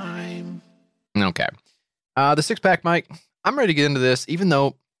time. Okay. The six-pack, Mike, I'm ready to get into this, even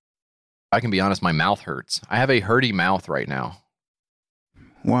though, I can be honest, my mouth hurts. I have a hurty mouth right now.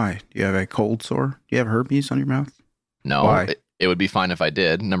 Why? Do you have a cold sore? Do you have herpes on your mouth? No. Why? It would be fine if I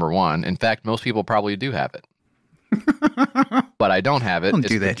did, number one. In fact, most people probably do have it. But I don't have it. Don't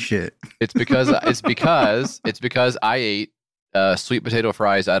do that shit. It's because I ate sweet potato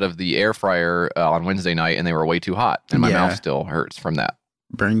fries out of the air fryer on Wednesday night, and they were way too hot, and my mouth still hurts from that.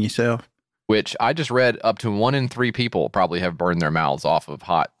 Burn yourself? Which I just read up to 1 in 3 people probably have burned their mouths off of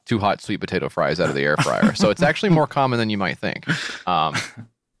too hot sweet potato fries out of the air fryer. So it's actually more common than you might think.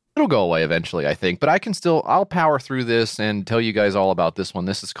 It'll go away eventually, I think, but I'll power through this and tell you guys all about this one.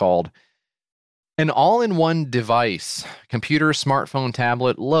 This is called an all-in-one device, computer, smartphone,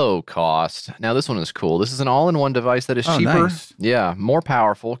 tablet, low cost. Now, this one is cool. This is an all-in-one device that is cheaper. Nice. Yeah, more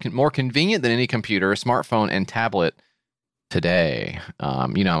powerful, more convenient than any computer, smartphone, and tablet today.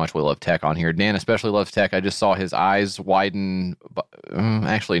 You know how much we love tech on here. Dan especially loves tech. I just saw his eyes widen.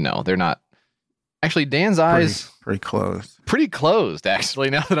 Actually, no, they're not. Actually, Dan's eyes pretty closed. Pretty closed, actually.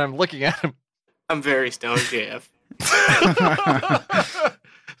 Now that I'm looking at him, I'm very stoned, JF.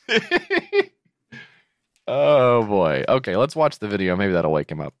 Oh boy. Okay, let's watch the video. Maybe that'll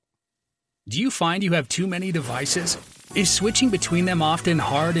wake him up. Do you find you have too many devices? Is switching between them often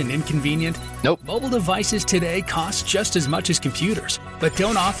hard and inconvenient? Nope. Mobile devices today cost just as much as computers, but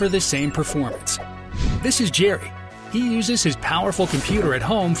don't offer the same performance. This is Jerry. He uses his powerful computer at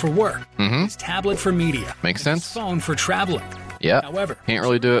home for work, his tablet for media, makes sense. His phone for traveling. Yeah. However, can't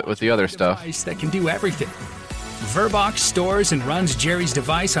really do it with the other stuff. Device that can do everything. Verbox stores and runs Jerry's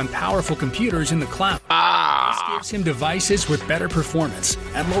device on powerful computers in the cloud. This gives him devices with better performance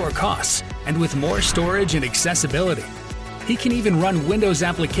at lower costs and with more storage and accessibility. He can even run Windows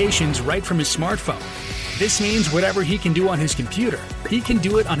applications right from his smartphone. This means whatever he can do on his computer, he can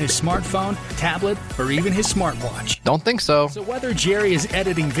do it on his smartphone, tablet, or even his smartwatch. Don't think so. So whether Jerry is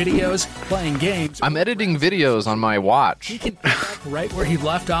editing videos, playing games... I'm editing videos on my watch. He can pick up right where he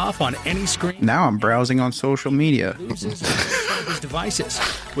left off on any screen. Now I'm browsing on social media. Loses his devices.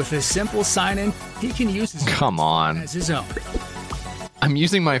 With a simple sign-in, he can use his Come on. as his own. I'm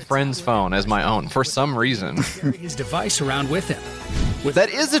using my friend's phone as my own for some reason. Carry his device around with him. That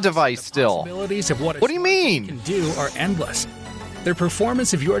is a device still. Possibilities of what do you mean? Can do are endless. The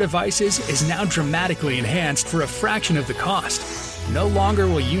performance of your devices is now dramatically enhanced for a fraction of the cost. No longer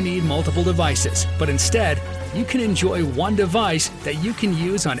will you need multiple devices, but instead, you can enjoy one device that you can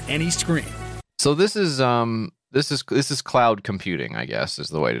use on any screen. So this is cloud computing, I guess, is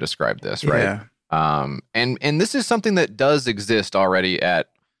the way to describe this, right? Yeah. And this is something that does exist already at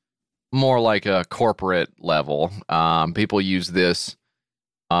more like a corporate level. People use this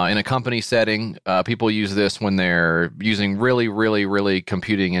in a company setting. People use this when they're using really, really, really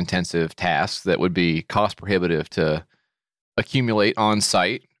computing intensive tasks that would be cost prohibitive to accumulate on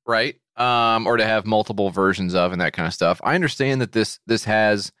site, right? Or to have multiple versions of and that kind of stuff. I understand that this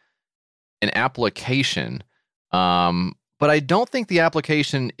has an application, but I don't think the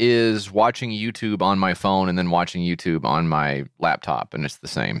application is watching YouTube on my phone and then watching YouTube on my laptop, and it's the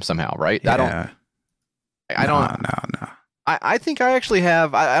same somehow, right? Yeah. I don't. No. I think I actually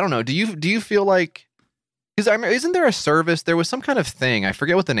have. I don't know. Do you feel like? Because isn't there a service? There was some kind of thing. I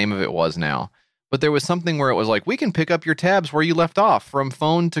forget what the name of it was now, but there was something where it was like we can pick up your tabs where you left off from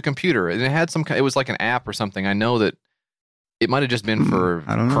phone to computer, and it had some. It was like an app or something. I know that it might have just been for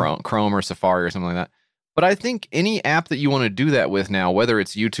Chrome or Safari or something like that. But I think any app that you want to do that with now, whether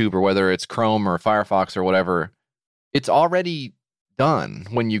it's YouTube or whether it's Chrome or Firefox or whatever, it's already done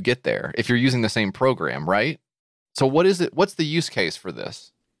when you get there if you're using the same program, right? So what is it? What's the use case for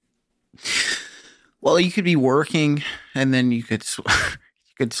this? Well, you could be working and then you could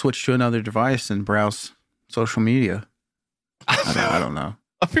switch to another device and browse social media. I don't know.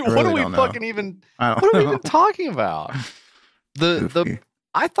 I mean, what are we fucking even? What are we even talking about?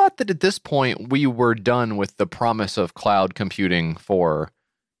 I thought that at this point we were done with the promise of cloud computing or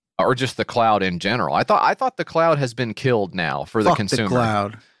just the cloud in general. I thought the cloud has been killed now for the consumer. The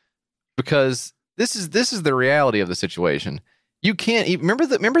cloud. Because this is the reality of the situation. You can't remember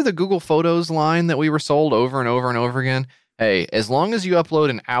the Google Photos line that we were sold over and over and over again. Hey, as long as you upload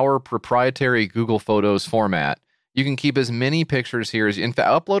in our proprietary Google Photos format, you can keep as many pictures here as in fact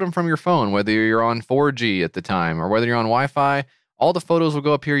upload them from your phone, whether you're on 4G at the time or whether you're on Wi-Fi. All the photos will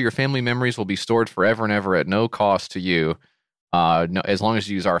go up here. Your family memories will be stored forever and ever at no cost to you, as long as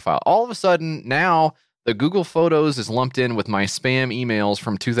you use our file. All of a sudden, now the Google Photos is lumped in with my spam emails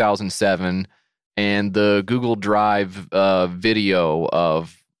from 2007 and the Google Drive video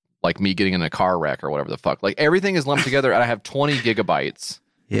of like me getting in a car wreck or whatever the fuck. Like everything is lumped together, and I have 20 gigabytes.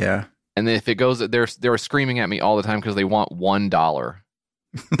 Yeah. And then if it goes, they're screaming at me all the time because they want $1.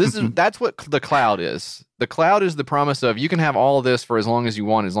 That's what the cloud is. The cloud is the promise of you can have all of this for as long as you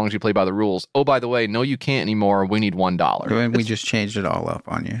want, as long as you play by the rules. Oh, by the way, no, you can't anymore. We need $1. And we just changed it all up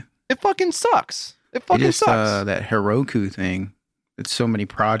on you. It fucking sucks. It fucking sucks. That Heroku thing that so many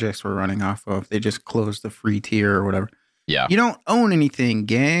projects were running off of. They just closed the free tier or whatever. Yeah. You don't own anything,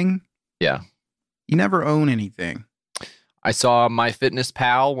 gang. Yeah. You never own anything. I saw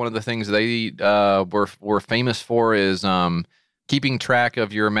MyFitnessPal. One of the things they were famous for is keeping track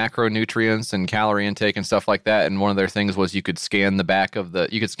of your macronutrients and calorie intake and stuff like that. And one of their things was you could scan the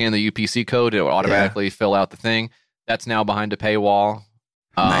UPC code. It would automatically fill out the thing. That's now behind a paywall.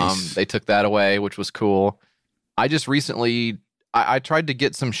 Nice. They took that away, which was cool. I just recently, I tried to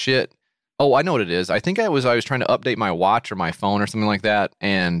get some shit. Oh, I know what it is. I think I was trying to update my watch or my phone or something like that.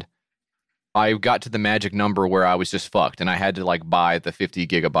 And I got to the magic number where I was just fucked, and I had to like buy the 50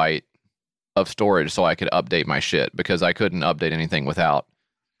 gigabyte of storage so I could update my shit, because I couldn't update anything without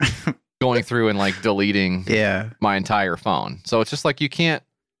going through and like deleting my entire phone. So it's just like you can't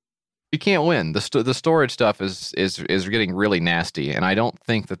win. The storage stuff is getting really nasty, and I don't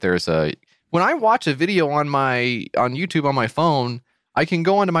think that there's a. When I watch a video on YouTube on my phone, I can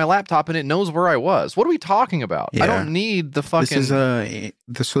go onto my laptop and it knows where I was. What are we talking about? Yeah. I don't need the fucking. This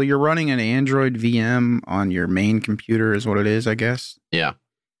is so you're running an Android VM on your main computer, is what it is, I guess. Yeah.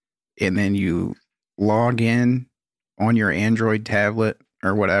 And then you log in on your Android tablet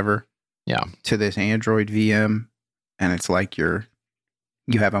or whatever. Yeah. To this Android VM, and it's like you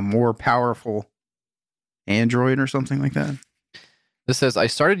have a more powerful Android or something like that. This says, I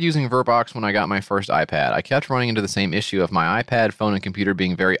started using Verbox when I got my first iPad. I kept running into the same issue of my iPad, phone, and computer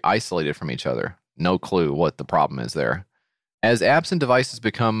being very isolated from each other. No clue what the problem is there. As apps and devices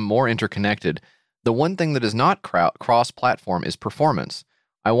become more interconnected, the one thing that is not cross-platform is performance.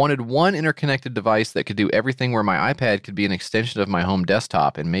 I wanted one interconnected device that could do everything, where my iPad could be an extension of my home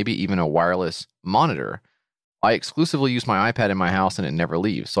desktop and maybe even a wireless monitor. I exclusively use my iPad in my house and it never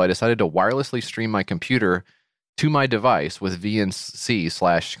leaves, so I decided to wirelessly stream my computer to my device with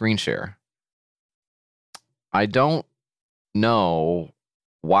VNC/screen share. I don't know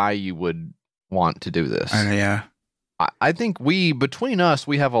why you would want to do this. Yeah. I think between us,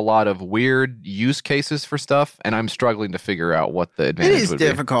 we have a lot of weird use cases for stuff, and I'm struggling to figure out what the advantage would be. It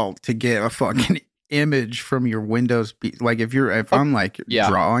is difficult to get a fucking image from your Windows. Like if I'm like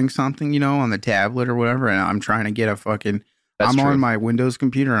drawing something, on the tablet or whatever, and I'm trying to get a fucking, I'm on my Windows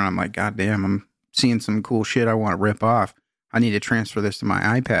computer and I'm like, God damn, I'm seeing some cool shit I want to rip off. I need to transfer this to my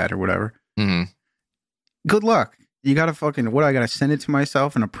iPad or whatever. Mm-hmm. Good luck. You got to fucking, I got to send it to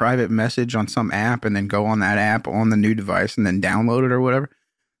myself in a private message on some app and then go on that app on the new device and then download it or whatever.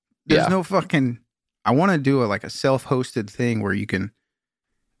 There's no fucking, I want to do like a self-hosted thing where you can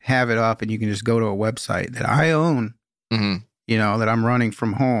have it up and you can just go to a website that I own, that I'm running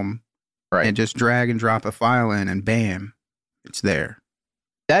from home, right? And just drag and drop a file in and bam, it's there.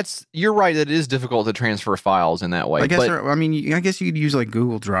 You're right. That it is difficult to transfer files in that way. I guess I guess you could use like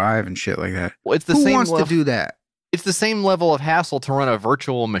Google Drive and shit like that. Well, Who wants to do that? It's the same level of hassle to run a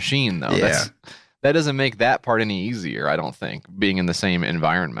virtual machine, though. Yeah. That doesn't make that part any easier, I don't think, being in the same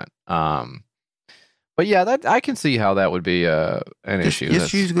environment. But yeah, I can see how that would be an issue.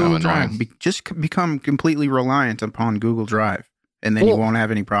 Just use Google Drive. Just become completely reliant upon Google Drive, and then you won't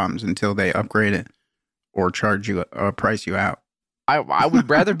have any problems until they upgrade it or charge you or price you out. I would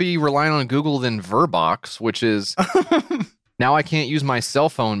rather be relying on Google than Verbox, which is now I can't use my cell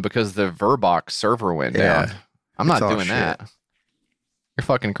phone because the Verbox server went down. I'm not doing that. You're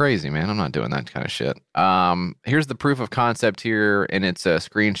fucking crazy, man. I'm not doing that kind of shit. Here's the proof of concept here, and it's a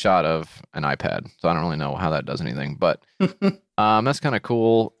screenshot of an iPad. So I don't really know how that does anything, but that's kind of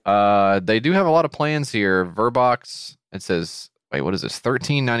cool. They do have a lot of plans here. Verbox, it says, wait, what is this?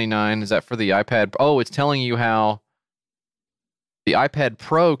 $13.99. Is that for the iPad? Oh, it's telling you how the iPad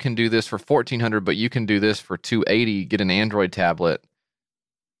Pro can do this for $1,400, but you can do this for $280. Get an Android tablet,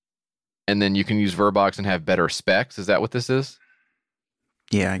 and then you can use Verbox and have better specs. Is that what this is?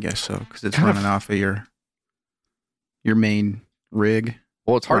 Yeah, I guess so, because it's running off of your main rig.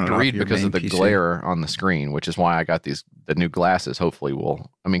 Well, it's hard to read because of the glare on the screen, which is why I got the new glasses. Hopefully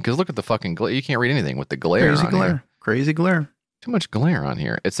because look at the fucking glare. You can't read anything with the glare on here. Crazy glare. Too much glare on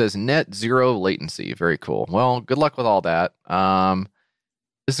here. It says net zero latency. Very cool. Well, good luck with all that.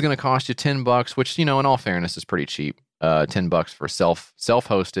 This is going to cost you $10, which, in all fairness, is pretty cheap. $10 for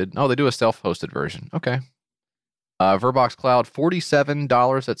self-hosted. Oh, they do a self-hosted version. Okay. Verbox Cloud,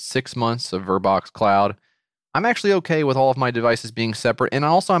 $47. That's 6 months of Verbox Cloud. I'm actually okay with all of my devices being separate, and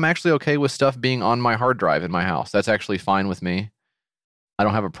also I'm actually okay with stuff being on my hard drive in my house. That's actually fine with me. I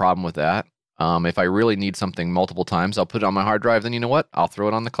don't have a problem with that. If I really need something multiple times, I'll put it on my hard drive. Then you know what? I'll throw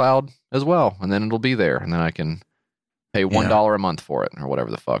it on the cloud as well, and then it'll be there, and then I can pay $1 a month for it or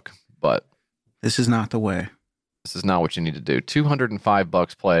whatever the fuck. But this is not the way. This is not what you need to do.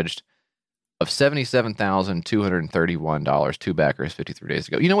 $205 pledged of $77,231. Two backers 53 days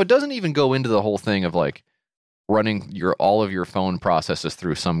ago. It doesn't even go into the whole thing of like running all of your phone processes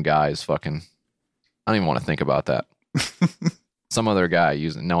through some guy's fucking. I don't even want to think about that. Some other guy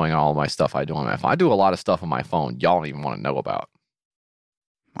knowing all of my stuff I do on my phone. I do a lot of stuff on my phone y'all don't even want to know about.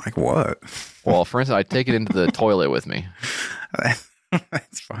 Like what? Well, for instance, I take it into the toilet with me.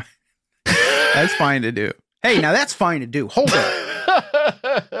 That's fine. That's fine to do. Hey, now that's fine to do. Hold on.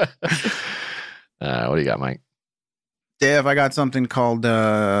 What do you got, Mike? Dave, I got something called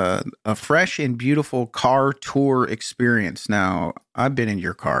a fresh and beautiful car tour experience. Now, I've been in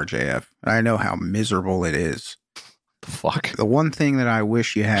your car, JF, and I know how miserable it is. Fuck. The one thing that I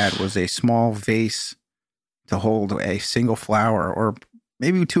wish you had was a small vase to hold a single flower, or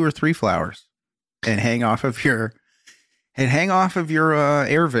maybe 2 or 3 flowers, and hang off of your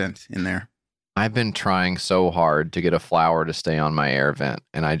air vent in there. I've been trying so hard to get a flower to stay on my air vent,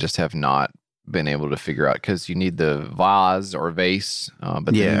 and I just have not been able to figure out, because you need the vase or vase,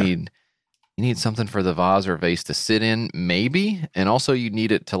 but then you need something for the vase or vase to sit in, maybe, and also you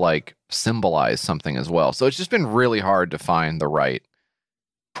need it to like symbolize something as well. So it's just been really hard to find the right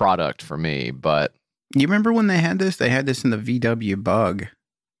product for me. But you remember when they had this? They had this in the VW Bug.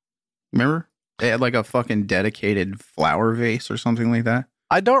 Remember? They had like a fucking dedicated flower vase or something like that.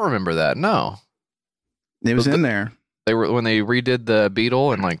 I don't remember that. No, it was in there. They were when they redid the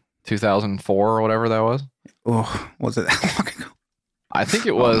Beetle in like 2004 or whatever that was. Oh, was it that long ago? I think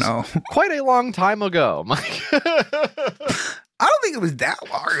it was quite a long time ago, Mike. I don't think it was that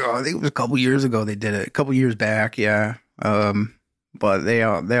long ago. I think it was a couple years ago they did it. A couple years back, yeah. But they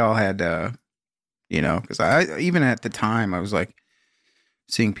all had, because I even at the time I was like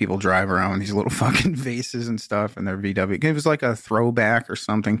seeing people drive around with these little fucking vases and stuff in their VW. It was like a throwback or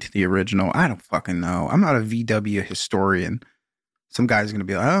something to the original. I don't fucking know. I'm not a VW historian. Some guy's going to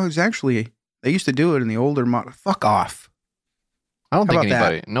be like, oh, it's actually, they used to do it in the older model. Fuck off. I don't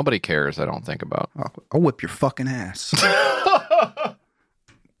think nobody cares, I don't think about. I'll whip your fucking ass.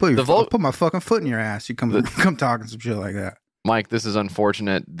 Put my fucking foot in your ass. You come talking some shit like that. Mike, this is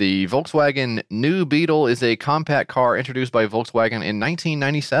unfortunate. The Volkswagen New Beetle is a compact car introduced by Volkswagen in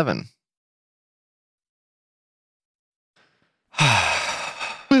 1997.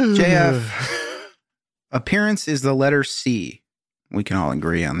 JF, appearance is the letter C. We can all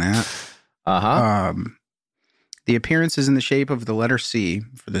agree on that. Uh-huh. The appearance is in the shape of the letter C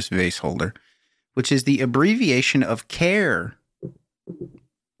for this vase holder, which is the abbreviation of CARE,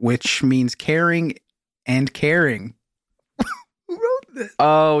 which means caring and caring. Who wrote this?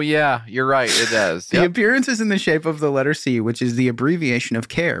 Oh, yeah, you're right. It does. The appearance is in the shape of the letter C, which is the abbreviation of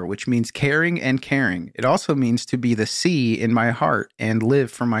CARE, which means caring and caring. It also means to be the C in my heart and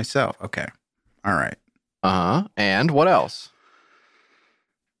live for myself. Okay. All right. Uh-huh. And what else?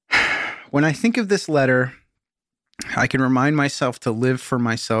 When I think of this letter, I can remind myself to live for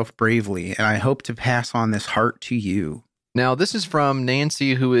myself bravely, and I hope to pass on this heart to you. Now, this is from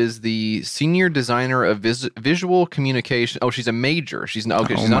Nancy, who is the senior designer of visual communication. Oh, she's a major. She's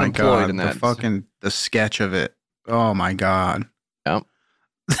not employed in that. The sketch of it. Oh my God. Yep.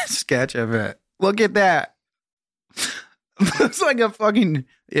 The sketch of it. Look at that. Looks like a fucking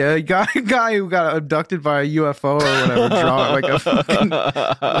guy who got abducted by a UFO or whatever. Drawing like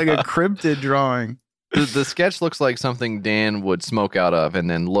a cryptid drawing. The sketch looks like something Dan would smoke out of, and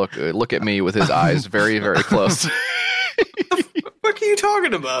then look at me with his eyes very, very close. What are you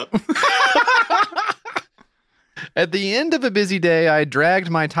talking about? At the end of a busy day, I dragged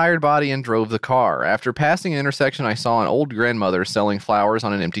my tired body and drove the car. After passing an intersection, I saw an old grandmother selling flowers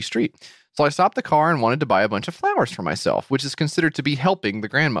on an empty street. So I stopped the car and wanted to buy a bunch of flowers for myself, which is considered to be helping the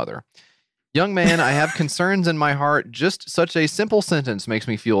grandmother. Young man, I have concerns in my heart. Just such a simple sentence makes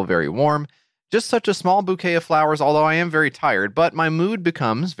me feel very warm. Just such a small bouquet of flowers, although I am very tired, but my mood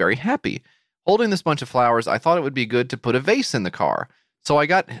becomes very happy. Holding this bunch of flowers, I thought it would be good to put a vase in the car. So I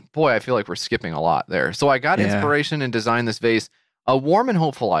feel like we're skipping a lot there. So I got inspiration and designed this vase, a warm and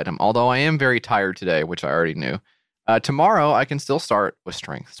hopeful item, although I am very tired today, which I already knew. Tomorrow, I can still start with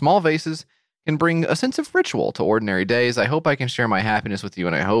strength. Small vases can bring a sense of ritual to ordinary days. I hope I can share my happiness with you,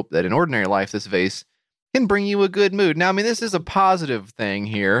 and I hope that in ordinary life, this vase can bring you a good mood. Now, I mean, this is a positive thing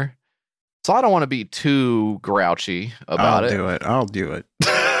here, so I don't want to be too grouchy about it. I'll do it.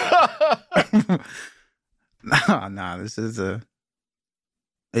 No, this is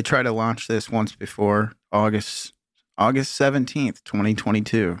they tried to launch this once before, August 17th,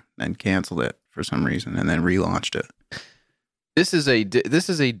 2022, then canceled it for some reason, and then relaunched it. This is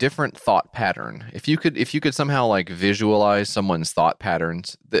a different thought pattern. If you could somehow like visualize someone's thought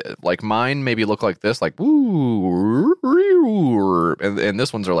patterns, like mine maybe look like this, like woo, and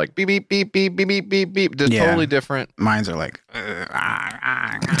this ones are like beep beep beep beep beep beep beep beep. They're totally different. Mine's are like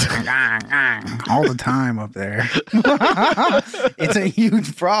all the time up there. It's a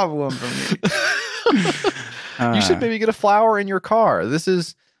huge problem for me. You should maybe get a flower in your car. This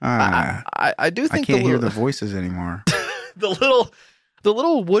is I do think I can't hear the voices anymore. The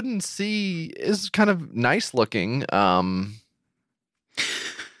little wooden C is kind of nice looking.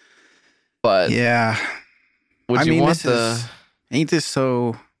 But yeah, would you want ain't this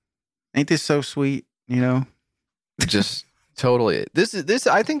so sweet, you know? Just totally. This.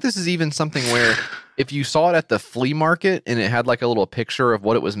 I think this is even something where if you saw it at the flea market and it had like a little picture of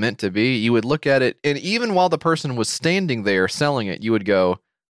what it was meant to be, you would look at it, and even while the person was standing there selling it, you would go,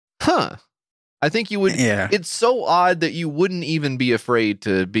 "Huh." I think you would. Yeah. It's so odd that you wouldn't even be afraid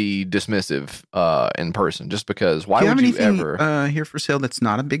to be dismissive in person, just because. Why would you ever here for sale that's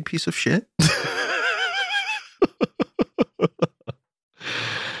not a big piece of shit?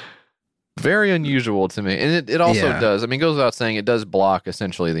 Very unusual to me, and it also does. I mean, it goes without saying, it does block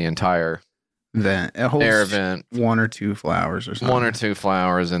essentially the entire air vent. 1 or 2 flowers or something. 1 or 2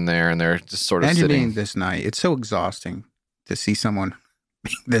 flowers in there, and they're just sort of sitting. Being this naive, it's so exhausting to see someone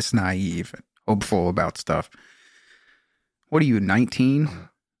being this naive and hopeful about stuff. What are you, 19?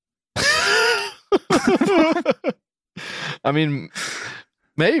 I mean,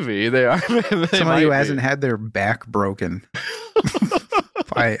 maybe they are. Somebody who hasn't had their back broken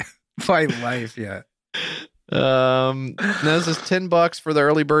by life yet. This is $10 for the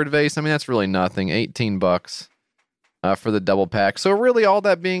early bird vase. I mean, that's really nothing. $18 for the double pack. So really, all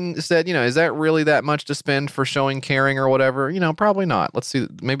that being said, is that really that much to spend for showing caring or whatever? Probably not. Let's see.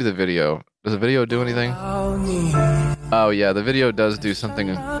 Maybe the video. Does the video do anything? Oh yeah, the video does do something.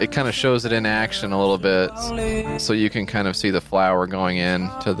 It kind of shows it in action a little bit, so you can kind of see the flower going in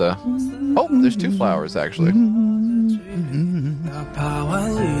to the. Oh, there's 2 flowers actually.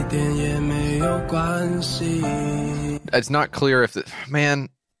 It's not clear if man.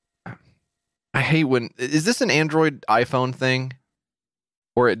 I hate when is this an Android iPhone thing,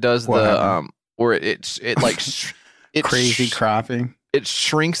 where it does where it like it crazy cropping. It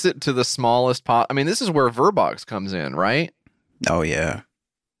shrinks it to the smallest pot. I mean, this is where Verbox comes in, right? Oh yeah.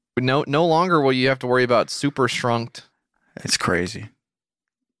 No longer will you have to worry about super shrunked. It's crazy.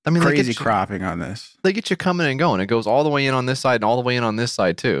 I mean, crazy cropping on this. They get you coming and going. It goes all the way in on this side and all the way in on this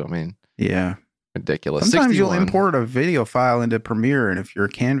side too. I mean, yeah, ridiculous. Sometimes 61. You'll import a video file into Premiere, and if your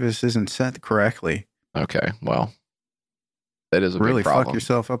canvas isn't set correctly, okay, well, that is a really big problem. Fuck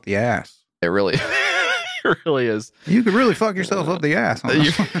yourself up the ass. It really, it really is. You could really fuck yourself up the ass.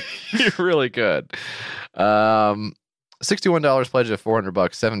 You really could. $61 pledge of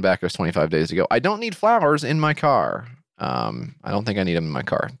 $400. 7 backers, 25 days to go. I don't need flowers in my car. I don't think I need them in my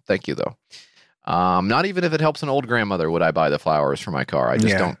car. Thank you, though. Not even if it helps an old grandmother would I buy the flowers for my car. I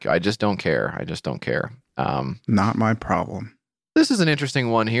just don't care. I just don't care. Not my problem. This is an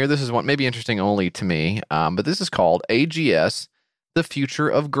interesting one here. This is one maybe interesting only to me. But this is called AGS, the future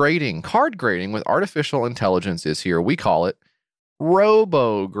of grading. Card grading with artificial intelligence is here. We call it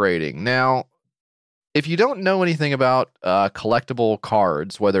robo grading. Now, if you don't know anything about collectible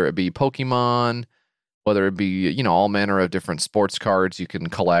cards, whether it be Pokemon, whether it be, all manner of different sports cards you can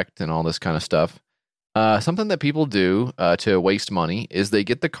collect and all this kind of stuff. Something that people do to waste money is they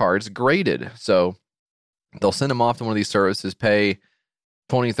get the cards graded. So they'll send them off to one of these services, pay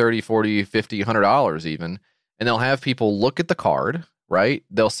 $20, $30, $40, $50, $100 even, and they'll have people look at the card, right?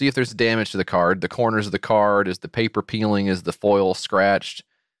 They'll see if there's damage to the card, the corners of the card, is the paper peeling, is the foil scratched.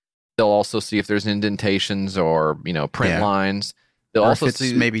 They'll also see if there's indentations or, print lines. They'll also if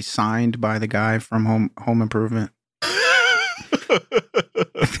it's maybe signed by the guy from Home Improvement.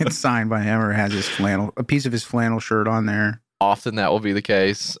 If it's signed by him or has a piece of his flannel shirt on there. Often that will be the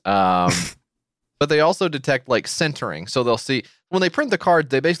case. But they also detect like centering. So they'll see when they print the card,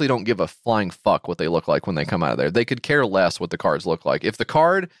 they basically don't give a flying fuck what they look like when they come out of there. They could care less what the cards look like. If the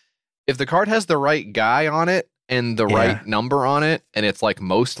card has the right guy on it and the right number on it, and it's like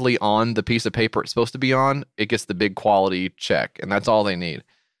mostly on the piece of paper it's supposed to be on, it gets the big quality check, and that's all they need.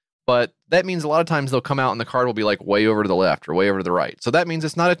 But that means a lot of times they'll come out and the card will be like way over to the left or way over to the right. So that means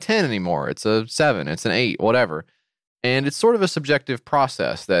it's not a 10 anymore. It's a 7, it's an 8, whatever. And it's sort of a subjective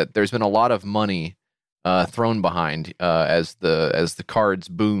process that there's been a lot of money thrown behind as the cards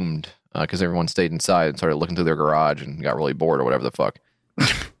boomed because everyone stayed inside and started looking through their garage and got really bored or whatever the fuck.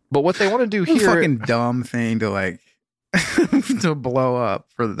 But what they want to do here, fucking dumb thing to to blow up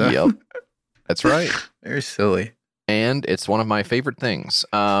for them. Yep, that's right. Very silly, and it's one of my favorite things.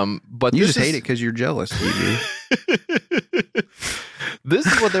 But you just hate it because you're jealous, DB. This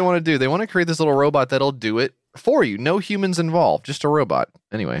is what they want to do. They want to create this little robot that'll do it for you. No humans involved, just a robot.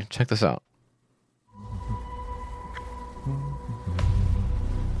 Anyway, check this out.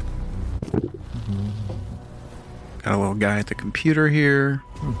 Got a little guy at the computer here,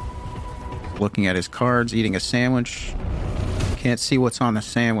 looking at his cards, eating a sandwich. Can't see what's on the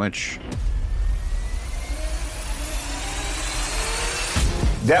sandwich.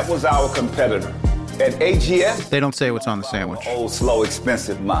 That was our competitor. At AGS, they don't say what's on the sandwich. Old, slow,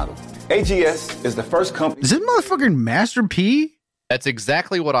 expensive model. AGS is the first company. Is it motherfucking Master P? That's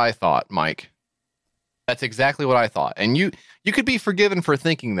exactly what I thought, Mike. That's exactly what I thought. And you could be forgiven for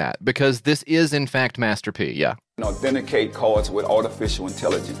thinking that because this is, in fact, Master P. Yeah. Authenticate cards with artificial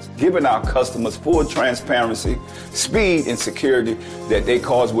intelligence, giving our customers full transparency, speed, and security that their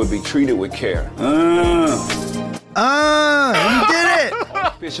cards will be treated with care. You did it!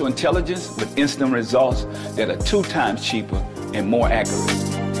 Artificial intelligence with instant results that are 2 times cheaper and more accurate.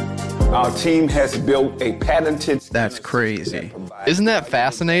 Our team has built a patented... That's crazy. Isn't that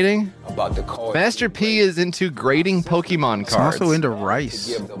fascinating? About the card. Master P is into grading Pokemon cards. He's also into rice.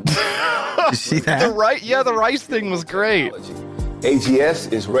 You see that? The rice thing was great.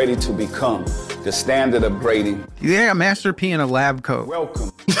 AGS is ready to become the standard of grading. Yeah, Master P in a lab coat.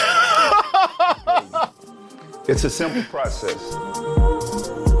 Welcome. It's a simple process.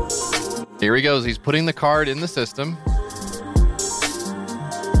 Here he goes. He's putting the card in the system.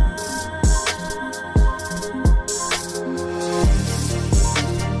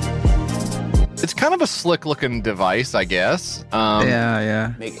 It's kind of a slick-looking device, I guess.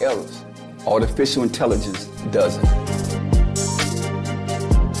 Yeah. Make errors. Artificial intelligence doesn't.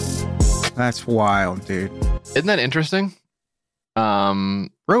 That's wild, dude. Isn't that interesting?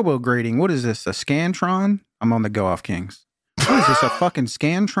 Robo grading. What is this? A Scantron? I'm on the Go Off Kings. What is this? A fucking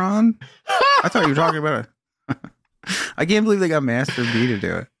Scantron? I thought you were talking about it. I can't believe they got Master B to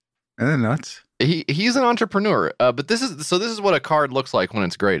do it. Isn't that nuts? He's an entrepreneur, but this is what a card looks like when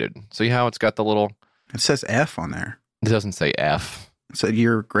it's graded. See how it's got the little... It says F on there. It doesn't say F. It said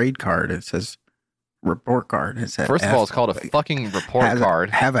your grade card. It says report card. It said First F. of all, it's called a fucking report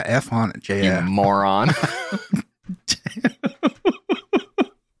card. Have a F on it, JF. You moron.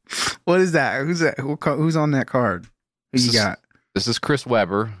 What is that? Who's that? Who's on that card? Who you got? This is Chris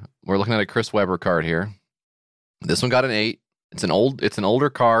Webber. We're looking at a Chris Webber card here. This one got an 8. It's an older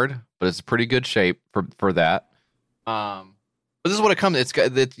card, but it's pretty good shape for that. But this is what it comes. It's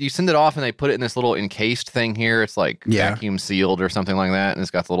got you send it off and they put it in this little encased thing here. It's like vacuum sealed or something like that, and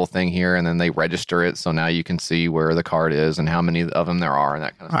it's got the little thing here, and then they register it, so now you can see where the card is and how many of them there are and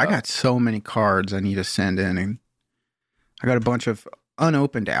that kind of stuff. I got so many cards I need to send in, and I got a bunch of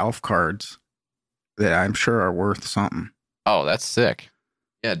unopened ALF cards that I'm sure are worth something. Oh, that's sick.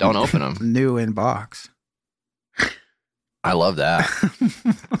 Yeah, don't open them. New in box. I love that.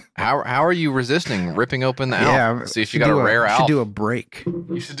 How are you resisting ripping open the ALF? Yeah, see if you got a rare ALF. You should do a break.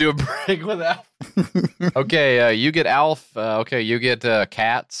 You should do a break with ALF. Okay, you get ALF. Okay, you get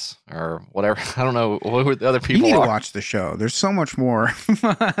cats or whatever. I don't know who the other people are. You need to watch the show. There's so much more.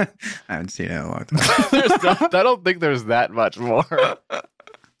 I haven't seen it in a long time. I don't think there's that much more.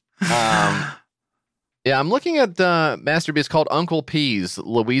 Yeah, I'm looking at Master B. It's called Uncle P's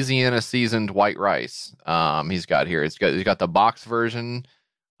Louisiana Seasoned White Rice. He's got here. He's got the box version.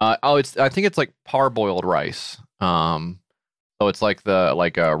 I think it's like parboiled rice. So it's like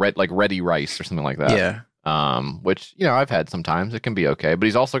ready rice or something like that. Yeah. Which I've had sometimes. It can be okay. But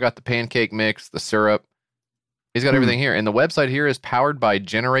he's also got the pancake mix, the syrup. He's got everything here, and the website here is powered by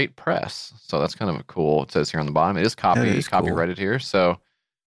Generate Press. So that's kind of cool. It says here on the bottom. It is copyrighted here. So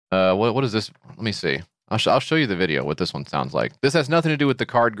what is this? Let me see. I'll show you the video, what this one sounds like. This has nothing to do with the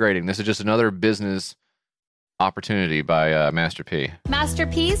card grading. This is just another business opportunity by Master P. Master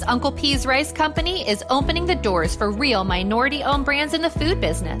P's Uncle P's Rice Company is opening the doors for real minority-owned brands in the food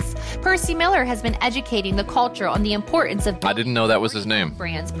business. Percy Miller has been educating the culture on the importance of... I didn't know that was his name.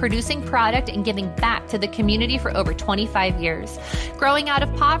 ...brands, producing product and giving back to the community for over 25 years. Growing out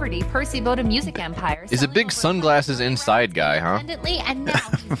of poverty, Percy built a music empire. He's a big sunglasses inside guy, huh? Independently, and now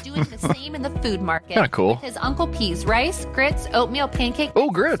he's doing the same in the food market. Kind of cool. With his Uncle P's rice, grits, oatmeal, pancake,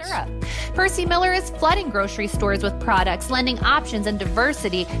 grits. syrup. Percy Miller is flooding grocery stores with products, lending options and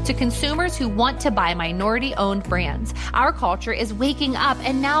diversity to consumers who want to buy minority-owned brands. Our culture is waking up,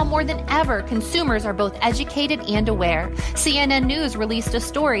 and now more than ever, consumers are both educated and aware. CNN News released a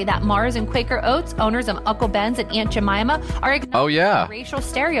story that Mars and Quaker Oats, owners of Uncle Ben's and Aunt Jemima, are ignoring racial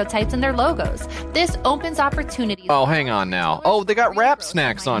stereotypes in their logos. This opens opportunities. Oh, hang on now. Oh, they got wrap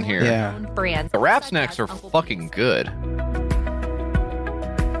snacks on here. Yeah. Brands. The wrap snacks are fucking good.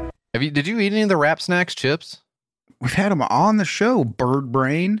 Did you eat any of the wrap snacks chips? We've had them on the show, Bird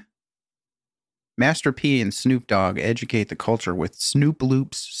Brain. Master P and Snoop Dogg educate the culture with Snoop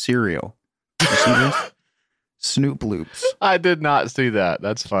Loops cereal. You see this? Snoop Loops. I did not see that.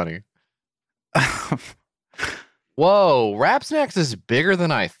 That's funny. Whoa, Wrap Snacks is bigger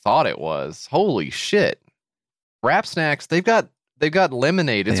than I thought it was. Holy shit. Wrap Snacks, they've got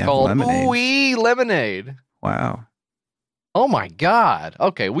lemonade. It's called Ooh-Wee Lemonade. Wow. Oh my God.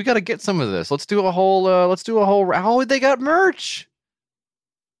 Okay, we got to get some of this. Let's do a whole oh, they got merch.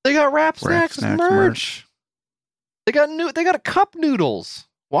 They got Wrap Snacks merch. They got cup noodles.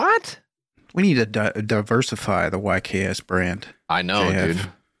 What? We need to diversify the YKS brand. I know, dude.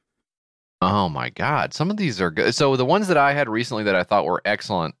 Oh my God. Some of these are good. So the ones that I had recently that I thought were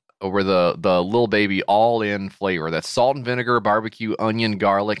excellent were the Little Baby all-in flavor. That's salt and vinegar, barbecue, onion,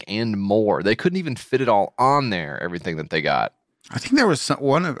 garlic, and more. They couldn't even fit it all on there, everything that they got. I think there was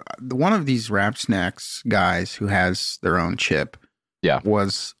one of these Wrap Snacks guys who has their own chip. Yeah.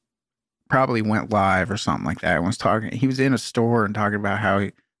 Was probably went live or something like that. And was talking. He was in a store and talking about how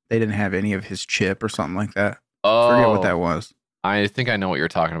they didn't have any of his chip or something like that. Oh. I forget what that was. I think I know what you're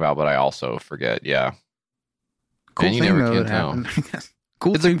talking about, but I also forget. Yeah. Cool thing though that happened.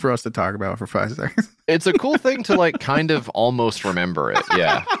 Cool thing for us to talk about for 5 seconds. It's a cool thing to like kind of almost remember it.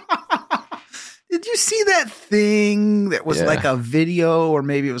 Yeah. Did you see that thing that was like a video or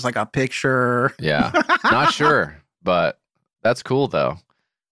maybe it was like a picture? Yeah. Not sure, but that's cool though.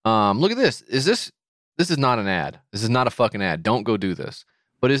 Look at this. This is not an ad. This is not a fucking ad. Don't go do this.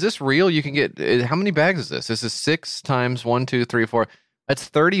 But is this real? You can get, how many bags is this? This is 6 times 1, 2, 3, 4. That's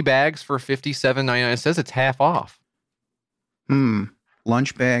 30 bags for $57.99. It says it's half off.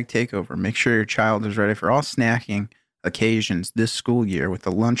 Lunch bag takeover. Make sure your child is ready for all snacking occasions this school year with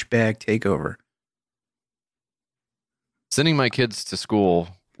the lunch bag takeover. Sending my kids to school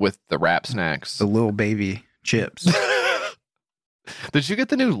with the Wrap Snacks. The Little Baby chips. Did you get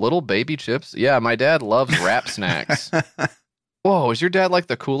the new Little Baby chips? Yeah, my dad loves Wrap Snacks. Whoa, is your dad like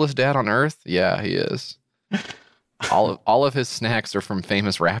the coolest dad on earth? Yeah, he is. All of his snacks are from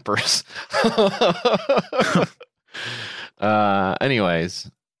famous rappers. Anyways,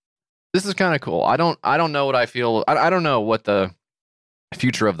 this is kind of cool. I don't know what I feel. I don't know what the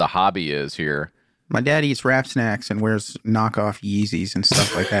future of the hobby is here. My dad eats Wrap Snacks and wears knockoff Yeezys and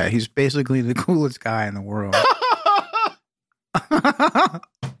stuff like that. He's basically the coolest guy in the world.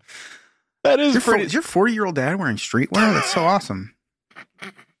 That is pretty. Is your 40-year-old dad wearing streetwear? That's so awesome.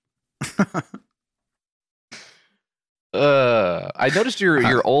 I noticed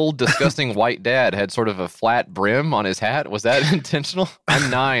your old disgusting white dad had sort of a flat brim on his hat. Was that intentional?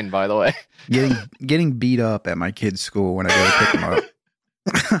 I'm 9, by the way. Getting beat up at my kid's school when I go to pick them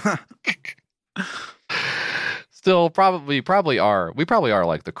up. Still, probably are. We probably are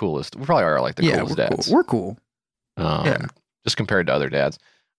like the coolest. We probably are like the coolest dads. Cool. We're cool. Just compared to other dads.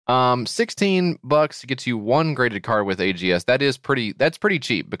 $16 gets you 1 graded card with AGS. That's pretty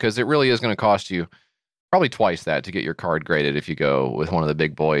cheap because it really is going to cost you probably twice that to get your card graded if you go with one of the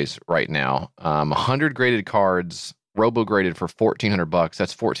big boys right now. 100 graded cards, robo graded for $1,400.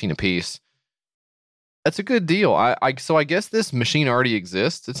 That's 14 a piece. That's a good deal. So I guess this machine already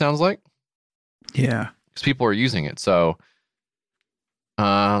exists. It sounds like. Yeah, because people are using it. So.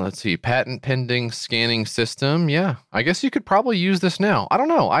 Let's see, patent pending scanning system. Yeah, I guess you could probably use this now. I don't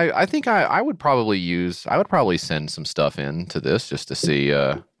know. I think I would probably send some stuff into this just to see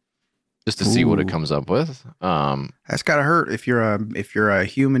what it comes up with. That's gotta hurt if you're a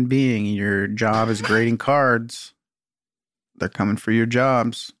human being and your job is grading cards. They're coming for your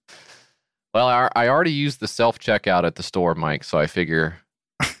jobs. Well, I already used the self-checkout at the store, Mike, so I figure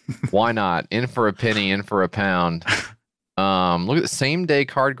why not? In for a penny, in for a pound. Look at the same day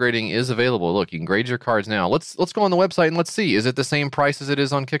card grading is available. Look, you can grade your cards now. Let's go on the website and let's see. Is it the same price as it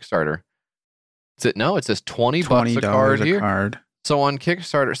is on Kickstarter? No, it says $20 a card here. So on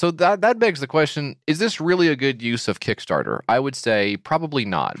Kickstarter, so that begs the question, is this really a good use of Kickstarter? I would say probably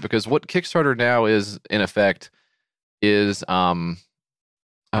not, because what Kickstarter now is in effect is what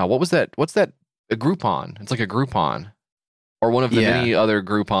was that? What's that? A Groupon. It's like a Groupon. Or one of the many other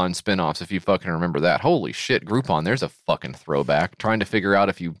Groupon spinoffs, if you fucking remember that. Holy shit, Groupon, there's a fucking throwback. Trying to figure out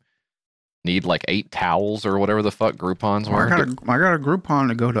if you need like 8 towels or whatever the fuck Groupons were. I got a Groupon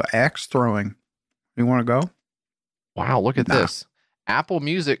to go to axe throwing. You want to go? Wow, look at this. Apple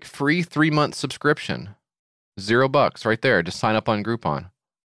Music free 3-month subscription. $0 right there. Just sign up on Groupon.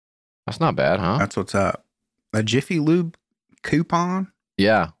 That's not bad, huh? That's what's up. A Jiffy Lube coupon?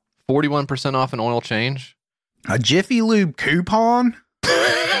 Yeah. 41% off an oil change. A Jiffy Lube coupon?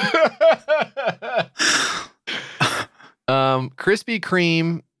 Krispy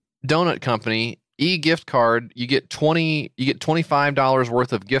Kreme Donut Company e-gift card. You get $25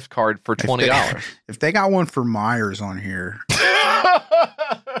 worth of gift card for $20. If they got one for Myers on here.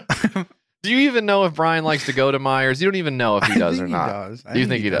 Do you even know if Brian likes to go to Myers? You don't even know if he does or not. Do you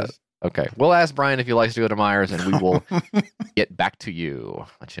think he does? Okay. We'll ask Brian if he likes to go to Myers and we will get back to you.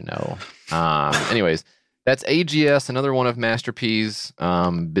 Let you know. Anyways. That's AGS, another one of Master P's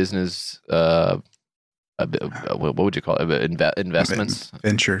business. What would you call it? Investments,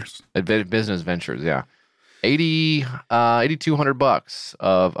 ventures, business ventures. Yeah, $8,200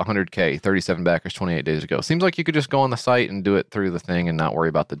 of $100K, 37 backers, 28 days ago. Seems like you could just go on the site and do it through the thing and not worry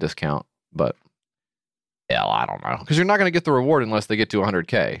about the discount. But hell, I don't know. Because you're not going to get the reward unless they get to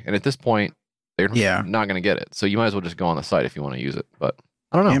 100K. And at this point, they're not going to get it. So you might as well just go on the site if you want to use it. But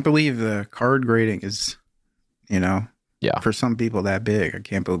I don't know. I can't believe the card grading is, for some people that big. I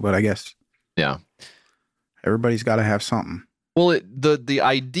can't believe, but I guess. Yeah. Everybody's got to have something. Well, the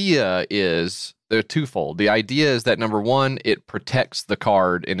idea is, they're twofold. The idea is that, number one, it protects the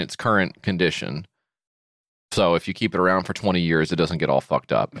card in its current condition. So if you keep it around for 20 years, it doesn't get all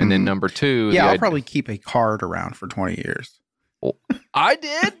fucked up. And then number two... Yeah, I'll probably keep a card around for 20 years. Well, I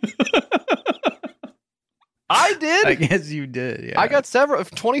did? I did? I guess you did, yeah. I got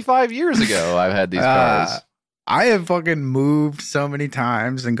 25 years ago, I've had these cards. I have fucking moved so many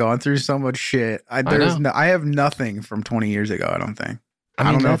times and gone through so much shit. I have nothing from 20 years ago, I don't think.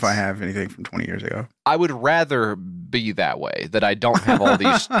 I don't know if I have anything from 20 years ago. I would rather be that way, that I don't have all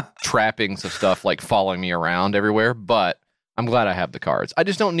these trappings of stuff like following me around everywhere, but I'm glad I have the cards. I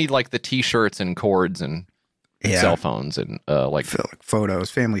just don't need like the t-shirts and cords and cell phones and like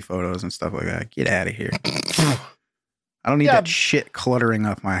photos, family photos and stuff like that. Get out of here. I don't need that shit cluttering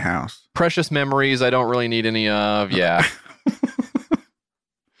up my house. Precious memories I don't really need any of. Yeah.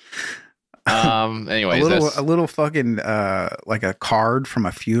 Anyways, a little fucking like a card from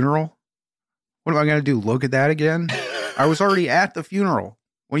a funeral. What am I gonna do? Look at that again? I was already at the funeral.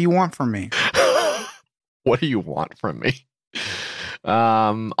 What do you want from me? What do you want from me?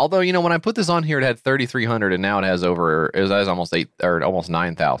 Although when I put this on here, it had 3,300, and now it has almost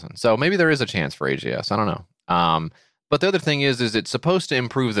 9,000. So maybe there is a chance for AGS. I don't know. But the other thing is it's supposed to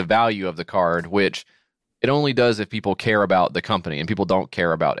improve the value of the card, which it only does if people care about the company, and people don't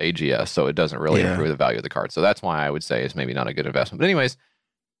care about AGS, so it doesn't really improve the value of the card. So that's why I would say it's maybe not a good investment. But anyways,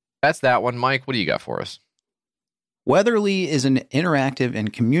 that's that one. Mike, what do you got for us? Weatherly is an interactive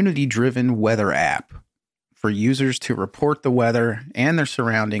and community-driven weather app for users to report the weather and their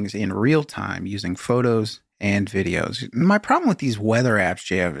surroundings in real time using photos and videos. My problem with these weather apps,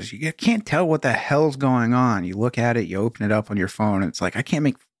 JF, is you can't tell what the hell's going on. You look at it, you open it up on your phone, and it's like, I can't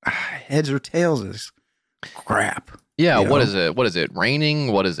make heads or tails of this crap. Yeah, what is it? What is it?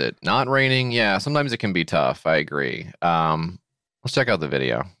 Raining? What is it? Not raining? Yeah, sometimes it can be tough. I agree. Let's check out the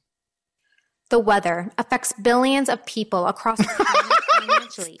video. The weather affects billions of people across the planet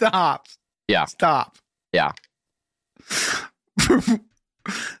financially. Stop. Yeah. Stop. Yeah.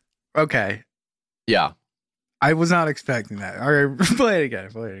 Okay. Yeah. I was not expecting that. All right, play it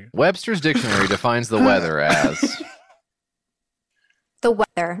again. Webster's Dictionary defines the weather as... The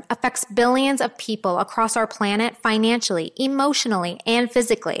weather affects billions of people across our planet financially, emotionally, and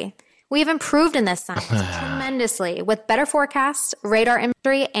physically. We have improved in this science tremendously with better forecasts, radar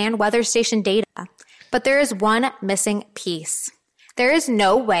imagery, and weather station data. But there is one missing piece. There is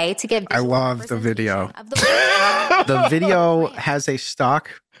no way to get... I love the video. The video has a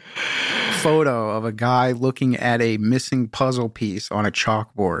stock photo of a guy looking at a missing puzzle piece on a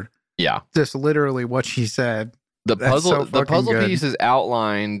chalkboard. Yeah. Just literally what she said. The puzzle piece is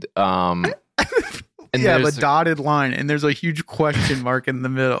outlined. And the dotted line, and there's a huge question mark in the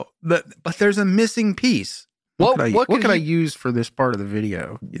middle. But there's a missing piece. What could I use for this part of the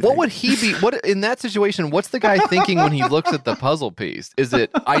video? What would he be? What in that situation? What's the guy thinking when he looks at the puzzle piece? Is it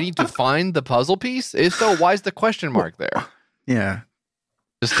I need to find the puzzle piece? If so, why is the question mark there? Yeah,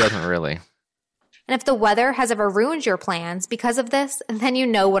 just doesn't really. And if the weather has ever ruined your plans because of this, then you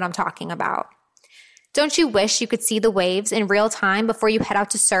know what I'm talking about. Don't you wish you could see the waves in real time before you head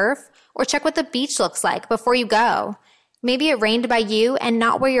out to surf? Or check what the beach looks like before you go? Maybe it rained by you and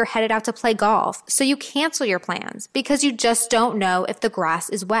not where you're headed out to play golf, so you cancel your plans because you just don't know if the grass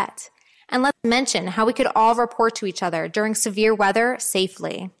is wet. And let's mention how we could all report to each other during severe weather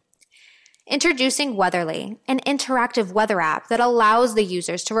safely. Introducing Weatherly, an interactive weather app that allows the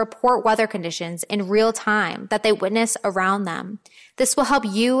users to report weather conditions in real time that they witness around them. This will help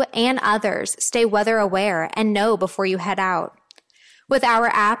you and others stay weather aware and know before you head out. With our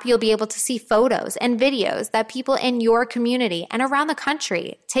app, you'll be able to see photos and videos that people in your community and around the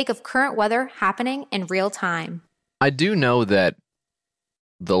country take of current weather happening in real time. I do know that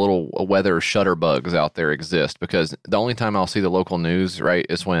the little weather shutterbugs out there exist because the only time I'll see the local news, right,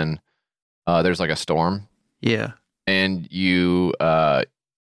 is when there's like a storm. Yeah. And you turn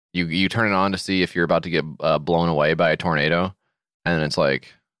it on to see if you're about to get blown away by a tornado. And it's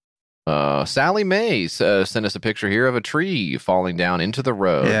like... Sally Mae sent us a picture here of a tree falling down into the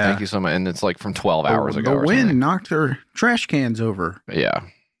road. Yeah. Thank you so much. And it's like from 12 hours ago. The wind knocked her trash cans over. Yeah.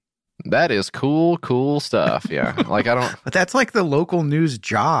 That is cool stuff. Yeah. Like I don't. But that's like the local news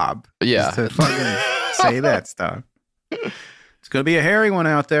job. Yeah. To fucking say that stuff. It's going to be a hairy one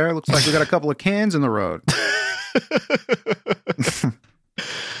out there. Looks like we got a couple of cans in the road.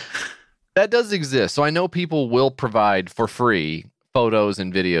 That does exist. So I know people will provide for free photos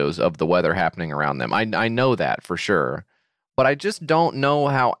and videos of the weather happening around them. I know that for sure. But I just don't know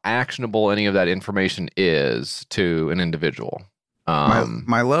how actionable any of that information is to an individual.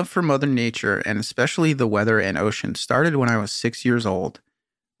 My love for Mother Nature, and especially the weather and ocean, started when I was 6 years old.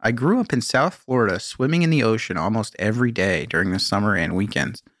 I grew up in South Florida, swimming in the ocean almost every day during the summer and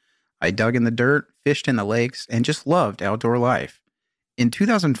weekends. I dug in the dirt, fished in the lakes, and just loved outdoor life. In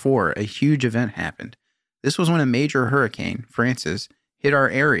 2004, a huge event happened. This was when a major hurricane, Francis, hit our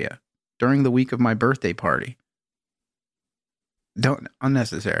area during the week of my birthday party.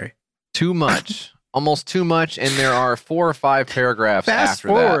 Unnecessary. Too much. Almost too much, and there are 4 or 5 paragraphs Fast after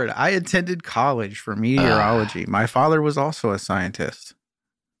forward, that. I attended college for meteorology. My father was also a scientist.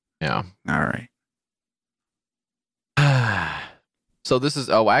 Yeah. All right. So this is,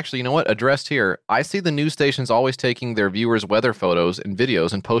 actually, you know what? Addressed here. I see the news stations always taking their viewers' weather photos and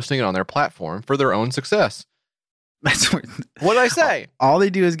videos and posting it on their platform for their own success. That's what did I say? All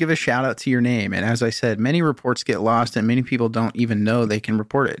they do is give a shout out to your name. And as I said, many reports get lost and many people don't even know they can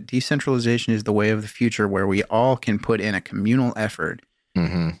report it. Decentralization is the way of the future where we all can put in a communal effort.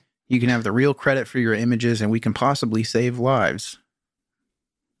 Mm-hmm. You can have the real credit for your images and we can possibly save lives.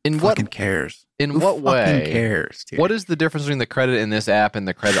 Who cares? In what way? Cares? Dude? What is the difference between the credit in this app and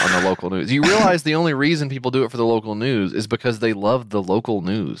the credit on the local news? You realize the only reason people do it for the local news is because they love the local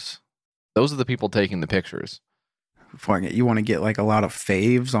news. Those are the people taking the pictures. You want to get like a lot of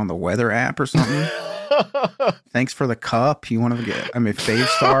faves on the weather app or something? Thanks for the cup. You want to get, fave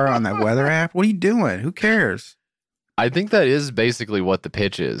star on that weather app? What are you doing? Who cares? I think that is basically what the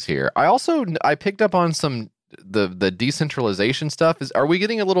pitch is here. I picked up on some the decentralization stuff. Are we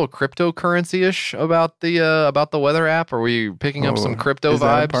getting a little cryptocurrency-ish about the weather app? Are we picking up some crypto vibes?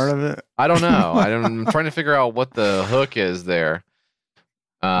 That a part of it? I don't know. I'm trying to figure out what the hook is there.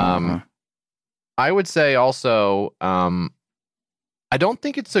 I would say also, I don't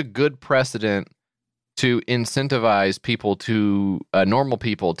think it's a good precedent to incentivize people normal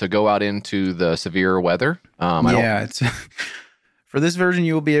people to go out into the severe weather. It's for this version,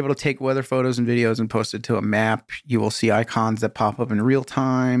 you will be able to take weather photos and videos and post it to a map. You will see icons that pop up in real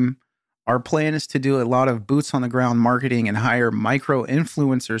time. Our plan is to do a lot of boots on the ground marketing and hire micro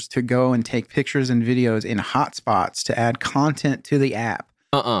influencers to go and take pictures and videos in hotspots to add content to the app.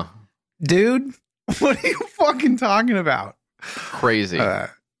 Dude, what are you fucking talking about? Crazy.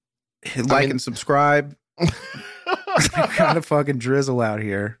 And subscribe. Kind of fucking drizzle out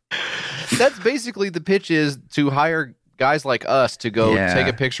here. That's basically the pitch, is to hire guys like us to go take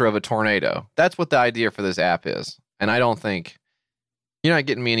a picture of a tornado. That's what the idea for this app is. And I don't think you're not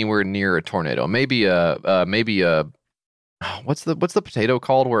getting me anywhere near a tornado. Maybe what's the potato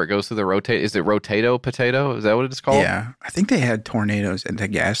called where it goes through the rotate? Is it rotato potato? Is that what it's called? Yeah. I think they had tornadoes at the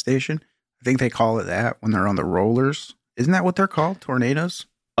gas station. I think they call it that when they're on the rollers. Isn't that what they're called? Tornadoes?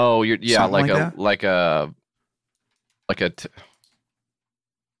 Oh,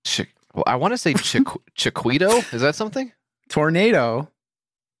 I want to say chiquito. Is that something? Tornado.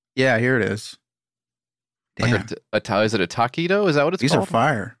 Yeah, here it is. Damn. Is it a taquito? Is that what it's These called? These are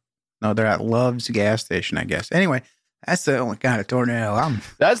fire. No, they're at Love's gas station, I guess. Anyway, that's the only kind of tornado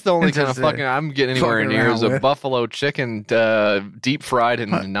That's the only kind of fucking I'm getting anywhere near is a buffalo chicken deep fried in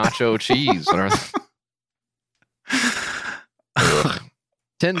nacho cheese.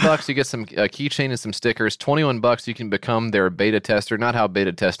 $10 you get some keychain and some stickers. $21 you can become their beta tester. Not how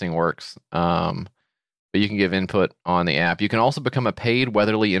beta testing works, but you can give input on the app. You can also become a paid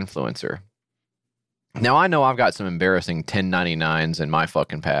Weatherly influencer. Now I know I've got some embarrassing 1099s in my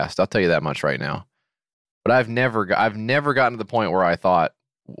fucking past. I'll tell you that much right now. But I've never gotten to the point where I thought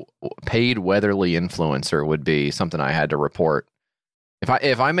paid Weatherly influencer would be something I had to report.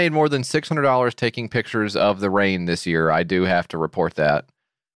 If I made more than $600 taking pictures of the rain this year, I do have to report that.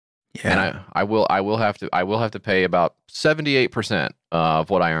 Yeah. And I will have to pay about 78% of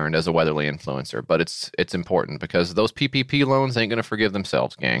what I earned as a Weatherly influencer. But it's important because those PPP loans ain't gonna forgive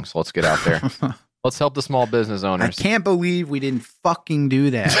themselves, gang. So let's get out there. Let's help the small business owners. I can't believe we didn't fucking do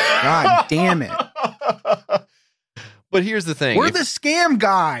that. God damn it. But here's the thing. We're the scam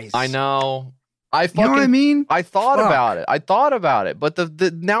guys. I know. You know what I mean? I thought about it. But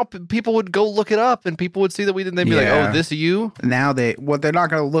now people would go look it up and people would see that we didn't. They'd be like, oh, this you? Now they're not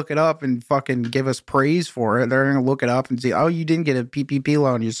going to look it up and fucking give us praise for it. They're going to look it up and see, oh, you didn't get a PPP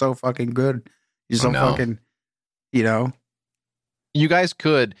loan. You're so fucking good. You're so fucking, You guys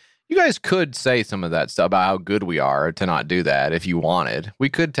could say some of that stuff about how good we are to not do that if you wanted. We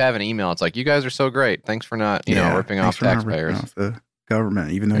could have an email. It's like, you guys are so great. Thanks for not, ripping off taxpayers. Ripping off the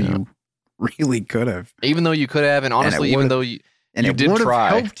government, even though you really could have. Even though you could have, and honestly, even though And you it did would have try.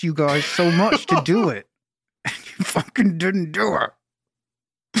 helped you guys so much to do it. And you fucking didn't do it.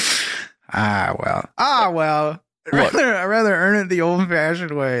 Well. I'd rather earn it the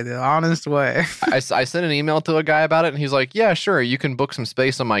old-fashioned way, the honest way. I sent an email to a guy about it, and he's like, yeah, sure, you can book some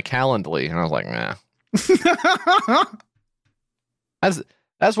space on my Calendly. And I was like, nah.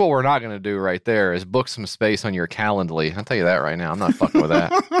 That's what we're not going to do right there, is book some space on your Calendly. I'll tell you that right now. I'm not fucking with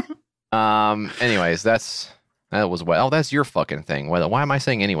that. Anyways, that was well. Oh, that's your fucking thing. Why am I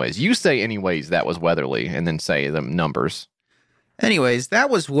saying anyways? You say anyways. That was Weatherly, and then say the numbers. Anyways, that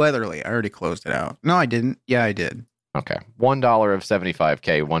was Weatherly. I already closed it out. No, I didn't. Yeah, I did. Okay, $1 of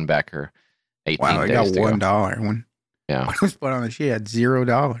 75K, one backer, 18 wow, I days got $1 when I was put on the sheet. I had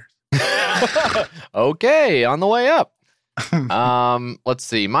 $0. Okay, on the way up. Let's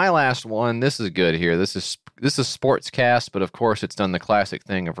see. My last one. This is good here. This is Sportscast, but of course it's done the classic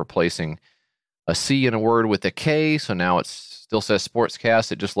thing of replacing a C in a word with a K. So now it still says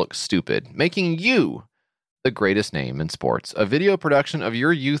Sportscast. It just looks stupid, making you the greatest name in sports. A video production of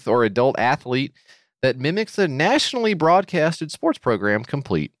your youth or adult athlete that mimics a nationally broadcasted sports program,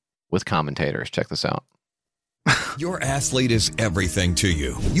 complete with commentators. Check this out. Your athlete is everything to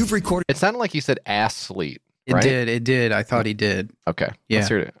you. You've recorded. It sounded like he said athlete. Right? It did. I thought he did. Okay. Yeah. Let's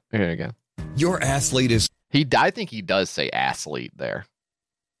hear it again. Your athlete is. I think he does say athlete there.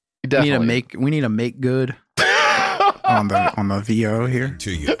 We need to make good on the VO here.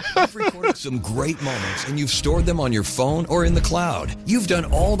 To you. You've recorded some great moments and you've stored them on your phone or in the cloud. You've done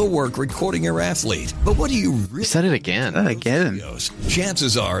all the work recording your athlete. But what do you really... Said it again.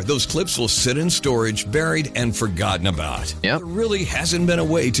 Chances are those clips will sit in storage, buried and forgotten about. Yep. There really hasn't been a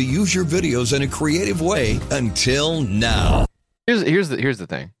way to use your videos in a creative way until now. Here's the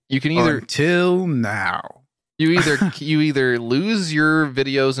thing. You can either... Until now. You either lose your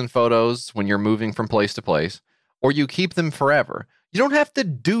videos and photos when you're moving from place to place, or you keep them forever. You don't have to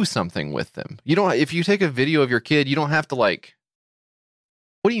do something with them. If you take a video of your kid, you don't have to what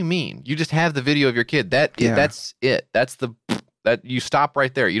do you mean? You just have the video of your kid. That's it. That you stop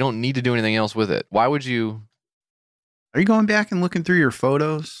right there. You don't need to do anything else with it. Why would you? Are you going back and looking through your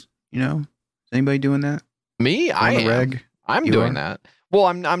photos? Is anybody doing that? Me? I'm doing that. Well,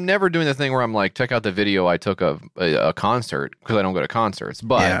 I'm never doing the thing where I'm like, check out the video I took of a concert, because I don't go to concerts.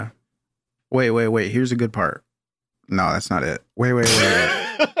 But yeah. Wait. Here's a good part. No, that's not it. Wait.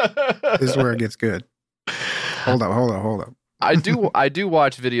 This is where it gets good. Hold up. I do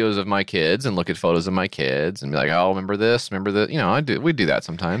watch videos of my kids and look at photos of my kids and be like, oh, remember this, remember that. We do that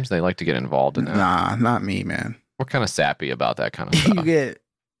sometimes. They like to get involved in that. Nah, not me, man. We're kind of sappy about that kind of stuff.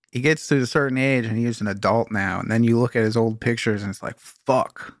 He gets to a certain age and he's an adult now, and then you look at his old pictures and it's like,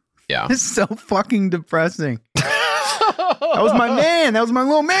 fuck. Yeah. It's so fucking depressing. That was my man. That was my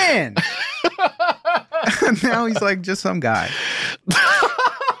little man. And now he's like just some guy.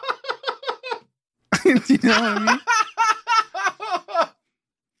 Do you know what I mean?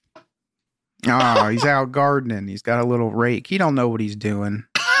 Oh, he's out gardening. He's got a little rake. He don't know what he's doing.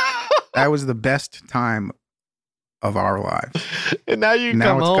 That was the best time of our lives. And now you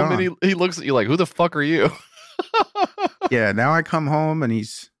come home and he looks at you like, who the fuck are you? Yeah, now I come home and he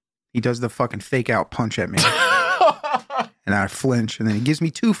does the fucking fake out punch at me. And I flinch, and then he gives me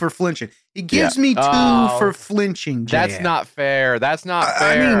 2 for flinching. He gives me 2 for flinching, Jay. That's not fair. That's not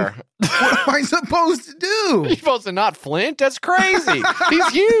fair. I mean, what am I supposed to do? You're supposed to not flinch? That's crazy. He's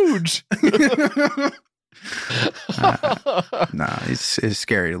huge. Nah, it's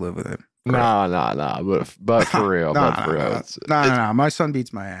scary to live with him. No. But for real. No. My son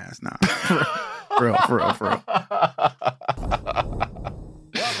beats my ass. No. For real. Welcome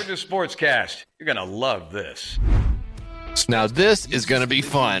to Sportscast. You're going to love this. Now this is going to be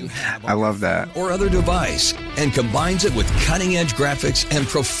fun. I love that. Or other device, and combines it with cutting-edge graphics and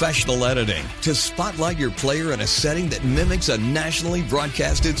professional editing to spotlight your player in a setting that mimics a nationally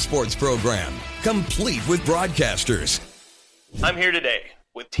broadcasted sports program, complete with broadcasters. I'm here today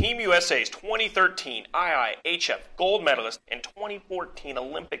with Team USA's 2013 IIHF gold medalist and 2014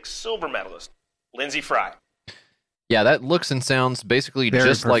 Olympic silver medalist, Lindsey Fry. Yeah, that looks and sounds basically very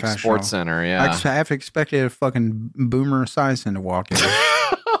just like SportsCenter. Yeah, I have expected a fucking Boomer Esiason to walk in.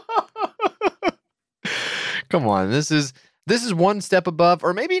 Come on, this is one step above,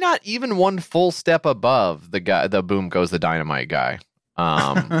 or maybe not even one full step above the Boom Goes the Dynamite guy.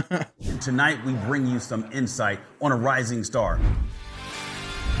 Tonight we bring you some insight on a rising star.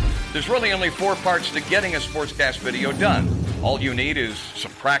 There's really only 4 parts to getting a Sportscast video done. All you need is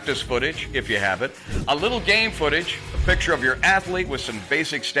some practice footage, if you have it, a little game footage, a picture of your athlete with some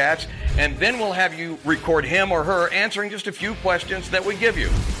basic stats, and then we'll have you record him or her answering just a few questions that we give you.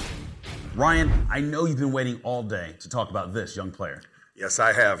 Ryan, I know you've been waiting all day to talk about this young player. Yes,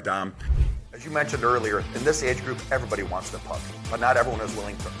 I have, Dom. As you mentioned earlier, in this age group, everybody wants the puck, but not everyone is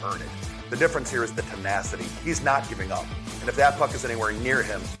willing to earn it. The difference here is the tenacity. He's not giving up. And if that puck is anywhere near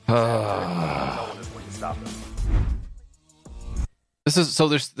him, no one is going to stop him.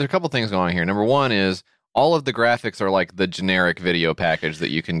 There's a couple things going on here. Number one is all of the graphics are like the generic video package that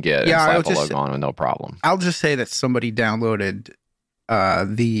you can get and slap a logo on with no problem. I'll just say that somebody downloaded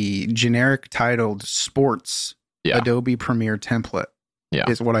the generic titled Sports Adobe Premiere template. Yeah,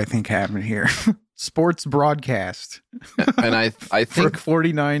 is what I think happened here. Sports broadcast, and I think for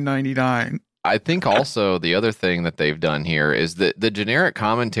 $49.99. I think also the other thing that they've done here is that the generic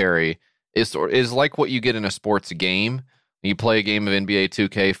commentary is like what you get in a sports game. You play a game of NBA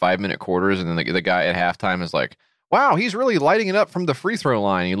 2K 5-minute quarters, and then the guy at halftime is like, "Wow, he's really lighting it up from the free throw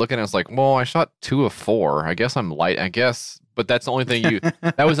line." And you look at it, it's like, "Well, I shot 2 of 4. I guess I'm light. I guess." But that's the only thing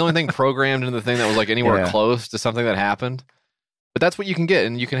that was the only thing programmed in the thing that was like anywhere close to something that happened. But that's what you can get,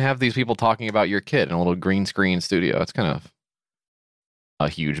 and you can have these people talking about your kid in a little green screen studio. It's kind of a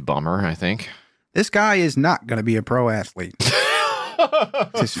huge bummer, I think. This guy is not going to be a pro athlete.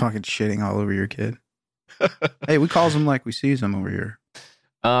 Just fucking shitting all over your kid. Hey, we calls him like we sees him over here.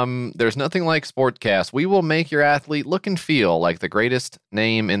 There's nothing like Sportcast. We will make your athlete look and feel like the greatest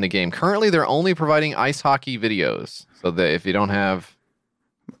name in the game. Currently, they're only providing ice hockey videos, so that if you don't have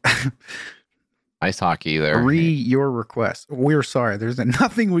ice hockey there. Your request. We're sorry. There's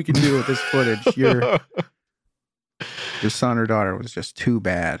nothing we can do with this footage. Your son or daughter was just too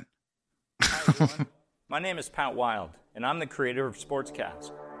bad. Hi, everyone. My name is Pat Wild, and I'm the creator of Sportscast,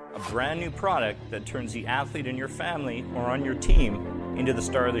 a brand new product that turns the athlete in your family or on your team into the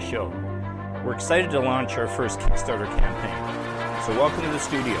star of the show. We're excited to launch our first Kickstarter campaign. So welcome to the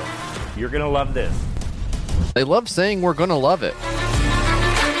studio. You're going to love this. They love saying we're going to love it.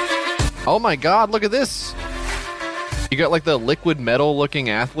 Oh my God, look at this. You got like the liquid metal looking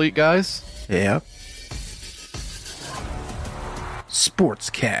athlete guys? Yeah.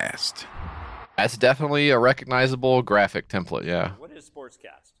 Sportscast. That's definitely a recognizable graphic template, yeah. What is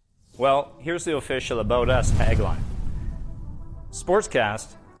Sportscast? Well, here's the official About Us tagline.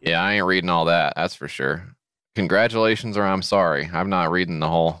 Sportscast. Yeah, I ain't reading all that, that's for sure. Congratulations or I'm sorry. I'm not reading the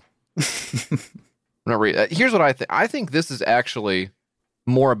whole... I'm not reading. Here's what I think. I think this is actually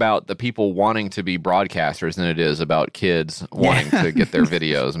more about the people wanting to be broadcasters than it is about kids wanting to get their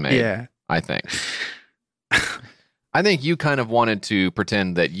videos made. Yeah. I think. I think you kind of wanted to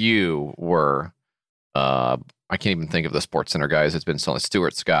pretend that you were, I can't even think of the Sports Center guys. It's been so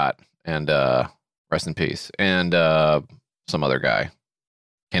Stuart Scott and rest in peace, and some other guy,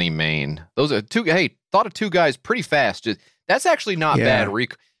 Kenny Mayne. Those are two. Hey, thought of two guys pretty fast. That's actually not bad.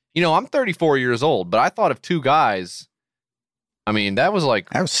 I'm 34 years old, but I thought of two guys. I mean, that was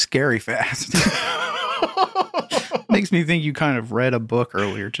scary fast. Makes me think you kind of read a book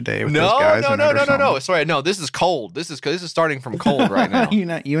earlier today with those guys. No. Sorry, no. This is cold. This is starting from cold right now.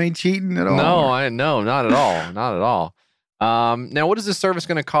 You ain't cheating at all. No, not at all, not at all. Now, what is this service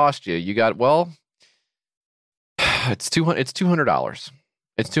going to cost you? You got it's $200.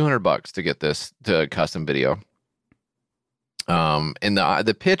 It's $200 to get this to custom video. And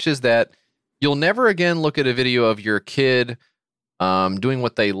the pitch is that you'll never again look at a video of your kid doing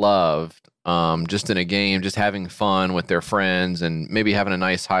what they loved. Just in a game, just having fun with their friends and maybe having a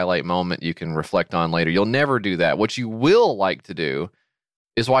nice highlight moment you can reflect on later. You'll never do that. What you will like to do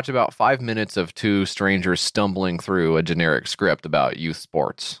is watch about 5 minutes of two strangers stumbling through a generic script about youth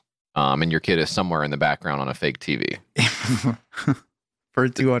sports. And your kid is somewhere in the background on a fake TV. For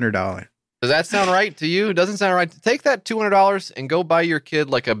 $200. Does that sound right to you? It doesn't sound right. Take that $200 and go buy your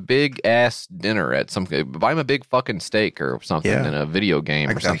kid like a big ass dinner at buy him a big fucking steak or something in a video game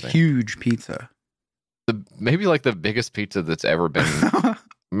or something. A huge pizza. Maybe like the biggest pizza that's ever been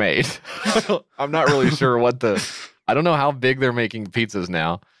made. I'm not really sure I don't know how big they're making pizzas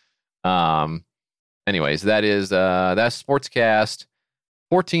now. Anyways, that's Sportscast.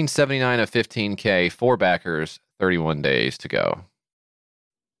 $14.79 of $15K, 4 backers, 31 days to go.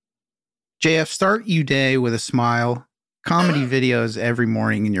 JF, start your day with a smile. Comedy videos every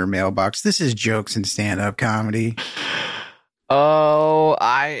morning in your mailbox. This is jokes and stand-up comedy. Oh,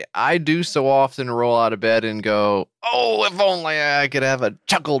 I do so often roll out of bed and go, oh, if only I could have a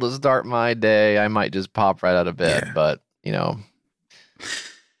chuckle to start my day. I might just pop right out of bed, but, That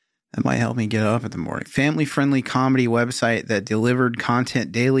might help me get up in the morning. Family-friendly comedy website that delivered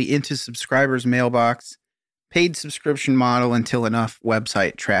content daily into subscribers' mailbox. Paid subscription model until enough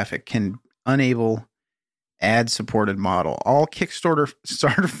website traffic can enable ad-supported model. All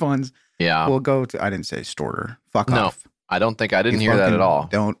Kickstarter funds will go to... I didn't say starter. Fuck off. I don't think I didn't hear that at all.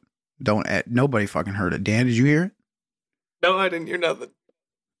 Don't Nobody fucking heard it. Dan, did you hear it? No, I didn't hear nothing.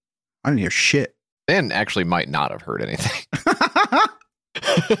 I didn't hear shit. Dan actually might not have heard anything.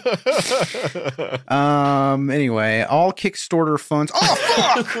 Anyway, all Kickstarter funds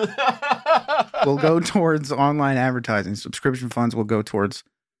will go towards online advertising. Subscription funds will go towards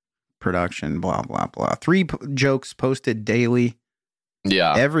production, blah, blah, blah. 3 jokes posted daily.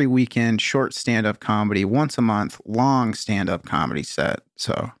 Yeah. Every weekend, short stand-up comedy. Once a month, long stand-up comedy set.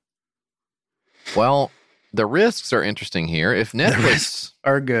 So, well, the risks are interesting here. If Netflix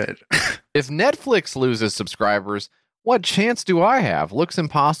are good. If Netflix loses subscribers, what chance do I have? Looks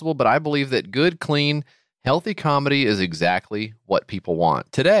impossible, but I believe that good, clean, healthy comedy is exactly what people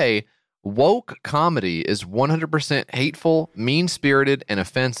want. Today, woke comedy is 100% hateful, mean-spirited, and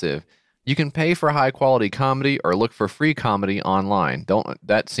offensive. You can pay for high-quality comedy or look for free comedy online.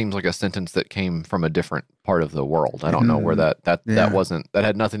 That seems like a sentence that came from a different part of the world. I don't know where that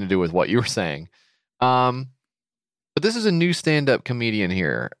had nothing to do with what you were saying. But this is a new stand-up comedian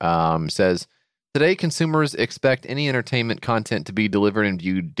here. Says, today consumers expect any entertainment content to be delivered and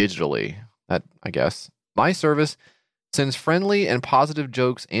viewed digitally. That, I guess. My service sends friendly and positive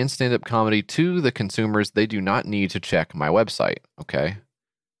jokes and stand-up comedy to the consumers. They do not need to check my website. Okay.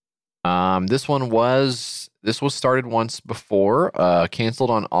 This was started once before,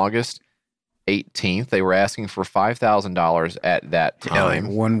 canceled on August 18th. They were asking for $5,000 at that time. Yeah, like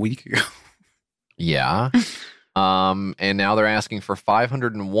 1 week ago. Yeah. And now they're asking for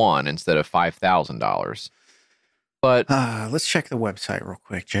 $501 instead of $5,000. But let's check the website real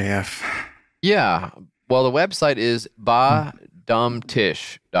quick, JF. Yeah. Well, the website is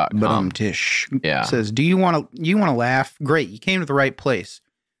badumtish.com. Badumtish. Yeah. It says, do you want to laugh? Great. You came to the right place.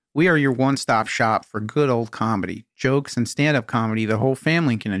 We are your one-stop shop for good old comedy, jokes, and stand-up comedy the whole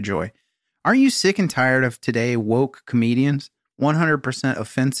family can enjoy. Are you sick and tired of today woke comedians? 100%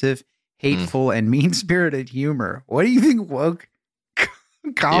 offensive, hateful, and mean-spirited humor. What do you think woke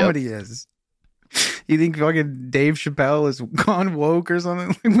comedy is? You think fucking Dave Chappelle is gone woke or something?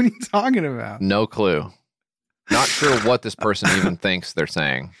 Like, what are you talking about? No clue. Not sure what this person even thinks they're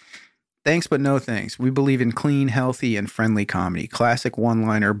saying. Thanks, but no thanks. We believe in clean, healthy, and friendly comedy. Classic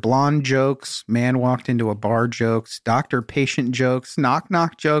one-liner, blonde jokes, man walked into a bar jokes, doctor-patient jokes,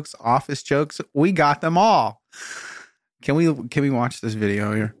 knock-knock jokes, office jokes. We got them all. Can we watch this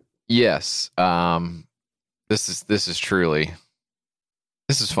video here? Yes. This is truly,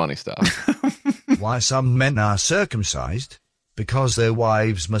 this is funny stuff. Why some men are circumcised? Because their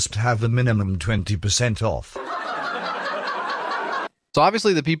wives must have a minimum 20% off. So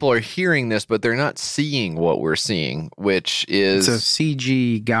obviously the people are hearing this, but they're not seeing what we're seeing, which is... It's a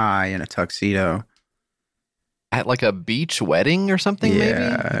CG guy in a tuxedo. At like a beach wedding or something, maybe?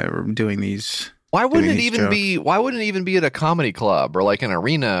 Yeah, we're doing these... Why wouldn't it even be at a comedy club or like an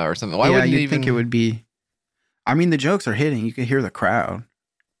arena or something? Why wouldn't you'd think it would be... I mean, the jokes are hitting. You can hear the crowd.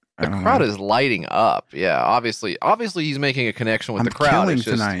 The crowd is lighting up. Yeah, obviously he's making a connection with the crowd. I'm killing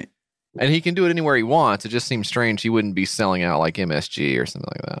tonight. And he can do it anywhere he wants. It just seems strange he wouldn't be selling out like MSG or something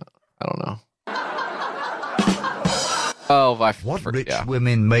like that. I don't know. What rich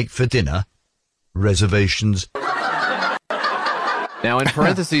women make for dinner? Reservations. Now, in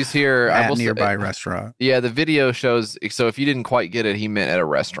parentheses here, at nearby restaurant. Yeah, the video shows. So if you didn't quite get it, he meant at a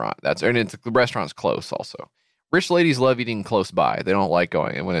restaurant. The restaurant's close also. Rich ladies love eating close by. They don't like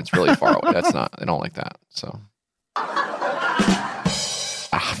going when it's really far away. They don't like that. So.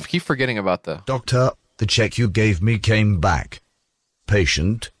 I keep forgetting about the... Doctor, the check you gave me came back.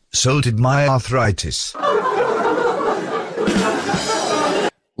 Patient, so did my arthritis.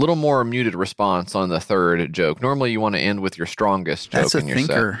 Little more muted response on the third joke. Normally you want to end with your strongest joke in your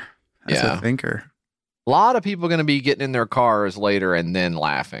set. That's a thinker. A lot of people are going to be getting in their cars later and then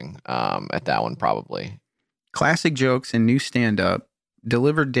laughing at that one probably. Classic jokes and new stand-up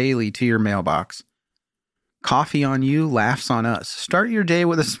delivered daily to your mailbox. Coffee on you, laughs on us. Start your day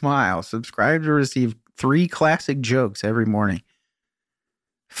with a smile. Subscribe to receive 3 classic jokes every morning.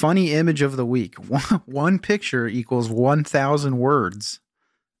 Funny image of the week. One picture equals 1,000 words.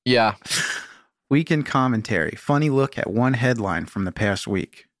 Yeah. Weekend commentary. Funny look at one headline from the past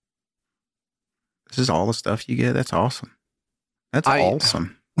week. This is all the stuff you get. That's awesome. That's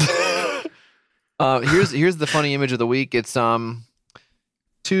awesome. Here's the funny image of the week. It's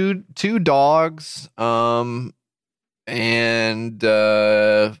two dogs, and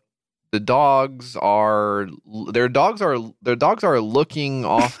the dogs are looking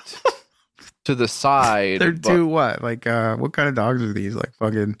off to the side. They're two what? Like what kind of dogs are these? Like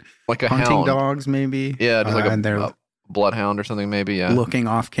fucking like a hunting hound. dogs, maybe? Yeah, just like a bloodhound or something, maybe. Yeah, looking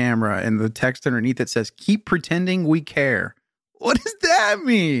off camera, and the text underneath it says, "Keep pretending we care." What does that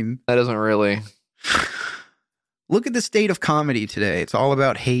mean? That doesn't really. Look at the state of comedy today. It's all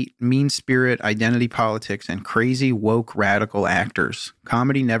about hate, mean spirit, identity politics, and crazy woke radical actors.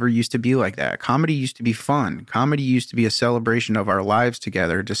 Comedy never used to be like that. Comedy used to be fun. Comedy used to be a celebration of our lives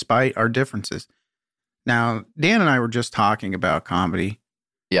together, despite our differences. Now, Dan and I were just talking about comedy.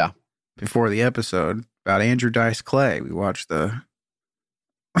 Yeah. Before the episode, about Andrew Dice Clay. We watched the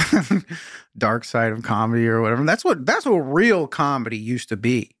dark side of comedy or whatever. That's what real comedy used to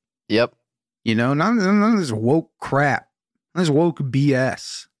be. Yep. You know, none of this woke crap. This woke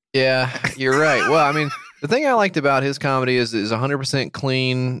BS. Yeah, you're right. Well, I mean, the thing I liked about his comedy is 100%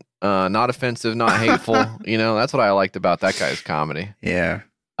 clean, not offensive, not hateful. You know, that's what I liked about that guy's comedy. Yeah.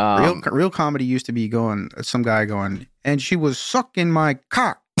 Real comedy used to be some guy going, and she was sucking my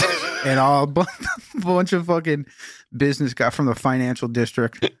cock. And a bunch of fucking business guy from the financial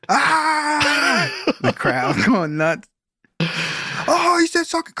district. The crowd going nuts. Oh, he said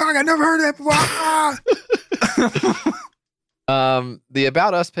sucking cock. I never heard that before. The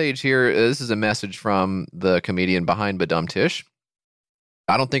About Us page here, this is a message from the comedian behind Badum Tish.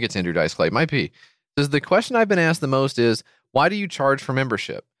 I don't think it's Andrew Dice Clay. It might be. It says, the question I've been asked the most is, why do you charge for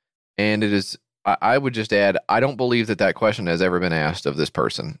membership? And it is, I would just add, I don't believe that question has ever been asked of this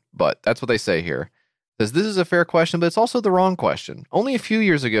person, but that's what they say here. It says, this is a fair question, but it's also the wrong question. Only a few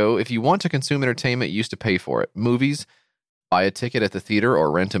years ago, if you want to consume entertainment, you used to pay for it. Movies, buy a ticket at the theater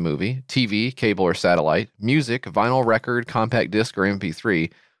or rent a movie, TV, cable or satellite, music, vinyl record, compact disc or MP3,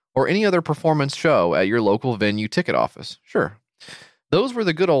 or any other performance show at your local venue ticket office. Sure. Those were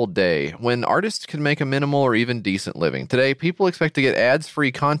the good old day when artists could make a minimal or even decent living. Today, people expect to get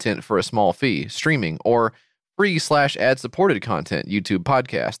ads-free content for a small fee, streaming, or free/ad-supported content, YouTube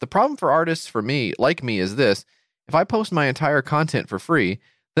podcast. The problem for artists like me, is this. If I post my entire content for free,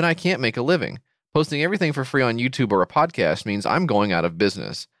 then I can't make a living. Posting everything for free on YouTube or a podcast means I'm going out of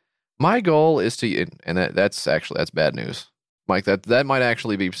business. My goal is to, and that's bad news, Mike. That might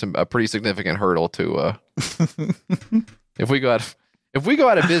actually be a pretty significant hurdle to. If we go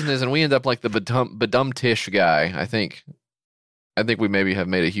out of business and we end up like the Badum Tish guy, I think we maybe have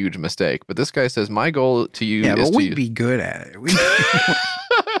made a huge mistake. But this guy says my goal to you is to we'd be good at it.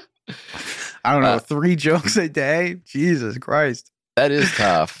 I don't know, 3 jokes a day. Jesus Christ, that is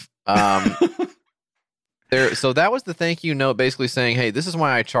tough. So that was the thank you note, basically saying, "Hey, this is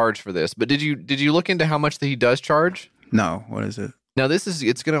why I charge for this." But did you look into how much that he does charge? No. What is it? Now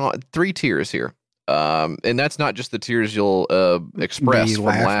it's going to 3 tiers here, and that's not just the tiers you'll express from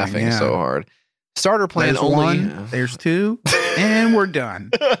laughing so hard. Starter plan there's only. 1, there's 2, and we're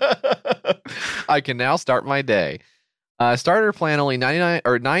done. I can now start my day. Starter plan only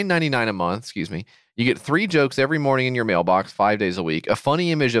 $9.99 a month. Excuse me. You get 3 jokes every morning in your mailbox, 5 days a week, a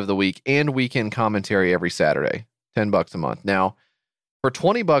funny image of the week, and weekend commentary every Saturday. $10 a month. Now, for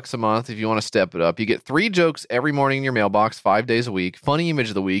 $20 a month, if you want to step it up, you get 3 jokes every morning in your mailbox, 5 days a week, funny image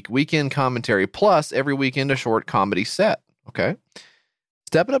of the week, weekend commentary, plus every weekend a short comedy set. Okay.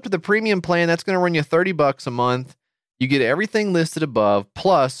 Stepping up to the premium plan, that's going to run you $30 a month. You get everything listed above,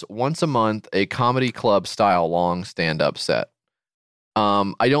 plus once a month, a comedy club style long stand-up set.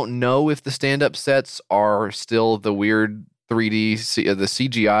 I don't know if the stand-up sets are still the weird 3D, the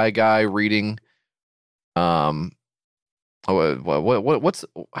CGI guy reading. What's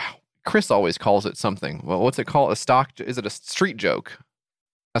Chris always calls it something. Well, what's it called? Is it a street joke?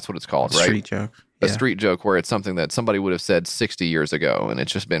 That's what it's called, right? Street joke. A street joke where it's something that somebody would have said 60 years ago, and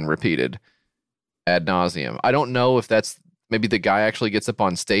it's just been repeated ad nauseum. I don't know if that's maybe the guy actually gets up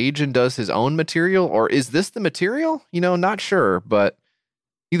on stage and does his own material, or is this the material? Not sure, but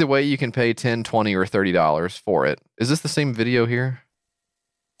either way, you can pay $10, $20, or $30 for it. Is this the same video here?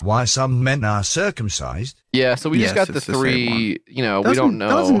 Why some men are circumcised? Yeah, so we just got the 3, we don't know.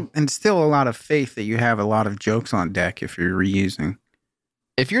 Doesn't instill a lot of faith that you have a lot of jokes on deck if you're reusing.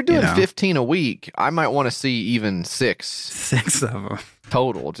 If you're doing 15 a week, I might want to see even 6. 6 of them.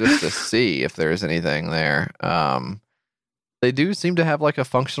 Total, just to see if there's anything there. They do seem to have like a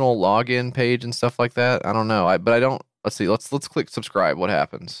functional login page and stuff like that. I don't know. But I don't. Let's see. Let's click subscribe. What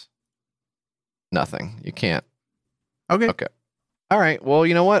happens? Nothing. You can't. Okay. All right. Well,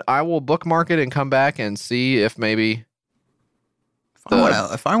 you know what? I will bookmark it and come back and see if maybe.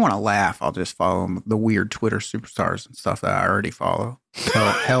 If I want to laugh, I'll just follow the weird Twitter superstars and stuff that I already follow.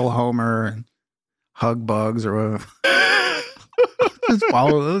 Hell Homer and Hug Bugs or whatever. Just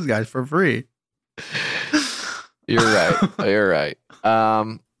follow those guys for free. You're right.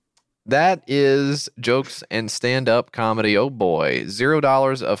 That is jokes and stand-up comedy. Oh boy,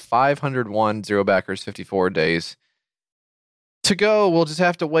 $0 of 501, 0 backers, 54 days to go. We'll just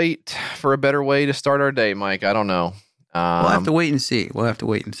have to wait for a better way to start our day, Mike. I don't know. We'll have to wait and see.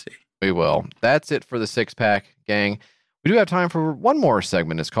 We will. That's it for the 6-pack, gang. We do have time for one more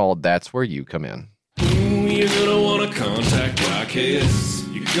segment. It's called That's Where You Come In. You're gonna wanna contact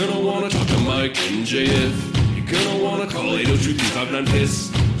YKS. You're gonna wanna talk to Mike and JF. You're gonna wanna call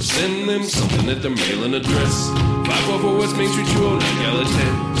 802-359-PISS. Send them something at their mailing address. 544 West Main Street, 209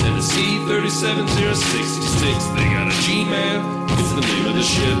 Gallatin, Tennessee 37066. They got a Gmail, it's the name of the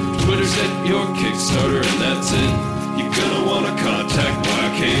ship. Twitter's at your Kickstarter, and that's it. You're gonna wanna contact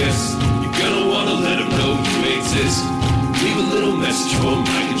YKS. You're gonna wanna let them know you exist. Leave a little message for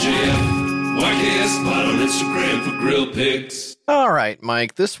Mike and JF. YKS Pod on Instagram for grill pics. All right,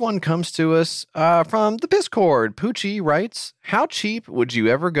 Mike. This one comes to us from the Discord. Poochie writes, how cheap would you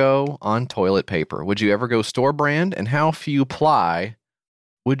ever go on toilet paper? Would you ever go store brand? And how few ply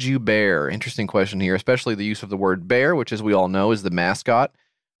would you bear? Interesting question here, especially the use of the word bear, which, as we all know, is the mascot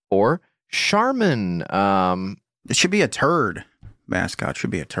for Charmin. It should be a turd. Mascot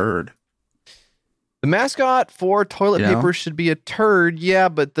should be a turd. The mascot for toilet paper should be a turd, yeah,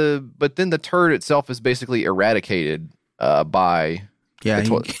 but then the turd itself is basically eradicated by the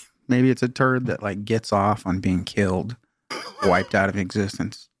toilet. Maybe it's a turd that like gets off on being killed, wiped out of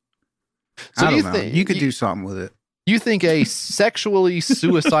existence. So I don't know. You could do something with it. You think a sexually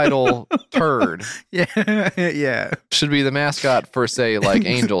suicidal turd yeah, should be the mascot for, say, like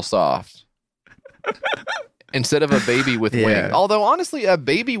Angel Soft? Instead of a baby with wings. Although, honestly, a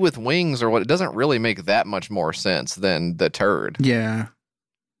baby with wings it doesn't really make that much more sense than the turd. Yeah.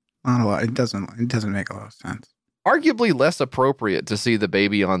 Not a lot. It doesn't make a lot of sense. Arguably less appropriate to see the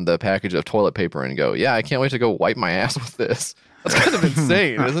baby on the package of toilet paper and go, yeah, I can't wait to go wipe my ass with this. That's kind of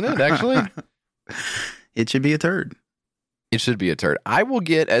insane, isn't it, actually? It should be a turd. It should be a turd. I will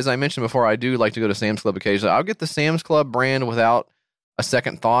get, as I mentioned before, I do like to go to Sam's Club occasionally. I'll get the Sam's Club brand without a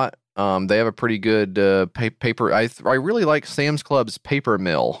second thought. They have a pretty good paper. I really like Sam's Club's paper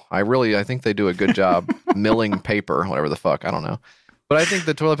mill. I think they do a good job milling paper, whatever the fuck. I don't know. But I think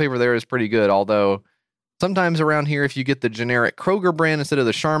the toilet paper there is pretty good. Although sometimes around here, if you get the generic Kroger brand instead of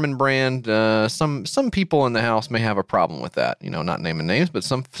the Charmin brand, some people in the house may have a problem with that. Not naming names, but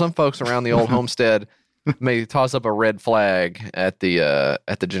some folks around the old homestead may toss up a red flag at the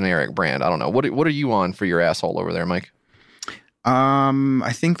generic brand. I don't know. What are you on for your asshole over there, Mike?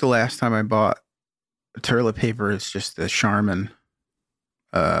 I think the last time I bought toilet paper is just the Charmin.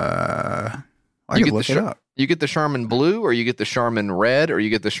 I can look it up. You get the Charmin blue, or you get the Charmin red, or you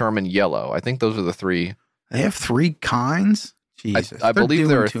get the Charmin yellow. I think those are the three. They have three kinds? Jesus. I believe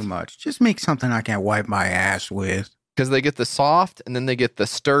they're too much. Just make something I can wipe my ass with. Because they get the soft, and then they get the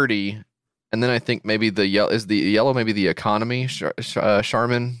sturdy, and then I think maybe the yellow maybe the economy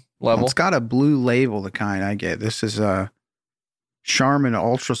Charmin level. Well, it's got a blue label, the kind I get. This is Charmin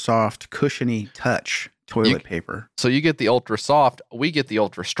Ultra Soft Cushiony Touch toilet paper. So you get the Ultra Soft, we get the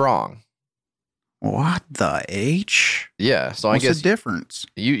Ultra Strong. What the H? Yeah, so What's I guess the difference?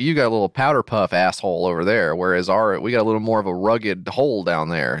 You got a little powder puff asshole over there, whereas we got a little more of a rugged hole down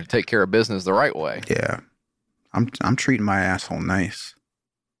there. Take care of business the right way. Yeah, I'm treating my asshole nice.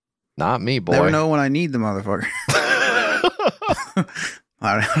 Not me, boy. Never know when I need the motherfucker.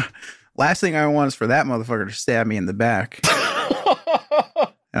 Last thing I want is for that motherfucker to stab me in the back.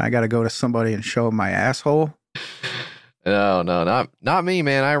 And I got to go to somebody and show my asshole. No, not me,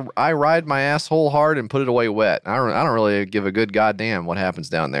 man. I ride my asshole hard and put it away wet. I don't really give a good goddamn what happens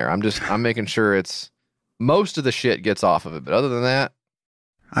down there. I'm making sure it's most of the shit gets off of it. But other than that,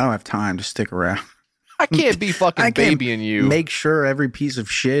 I don't have time to stick around. I can't be fucking babying you. Make sure every piece of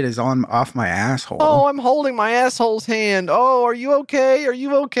shit is off my asshole. Oh, I'm holding my asshole's hand. Oh, are you okay? Are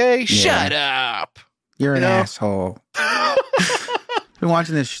you okay? Yeah. Shut up. You're an asshole. Been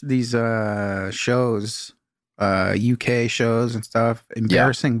watching these shows, UK shows and stuff.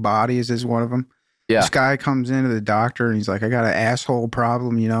 Embarrassing Bodies is one of them. Yeah. This guy comes into the doctor and he's like, I got an asshole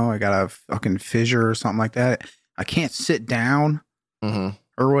problem, I got a fucking fissure or something like that. I can't sit down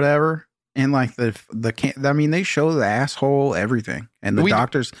or whatever. And like they show the asshole, everything. And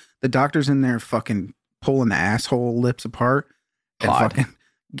the doctor's in there fucking pulling the asshole lips apart and fucking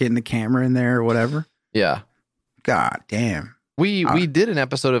getting the camera in there or whatever. Yeah. God damn. We did an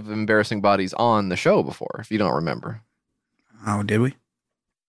episode of Embarrassing Bodies on the show before, if you don't remember. Oh, did we?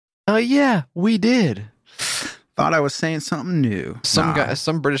 Yeah, we did. Thought I was saying something new.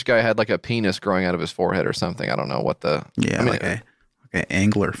 Some British guy had like a penis growing out of his forehead or something. I don't know what the... Yeah, like an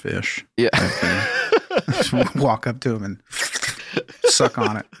anglerfish. Yeah. Just walk up to him and suck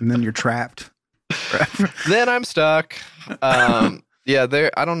on it, and then you're trapped. Then I'm stuck. Yeah,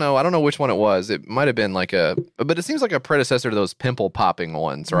 I don't know which one it was. It might have been but it seems like a predecessor to those pimple popping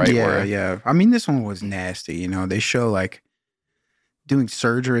ones, right? Yeah. I mean, this one was nasty. They show like doing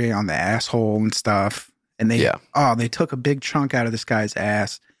surgery on the asshole and stuff, and they took a big chunk out of this guy's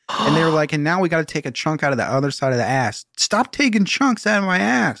ass, and they were like, and now we got to take a chunk out of the other side of the ass. Stop taking chunks out of my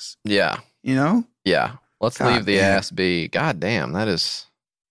ass. Yeah. Yeah. Let's leave the ass be. God damn, that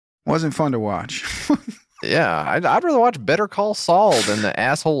wasn't fun to watch. Yeah, I'd rather watch Better Call Saul than the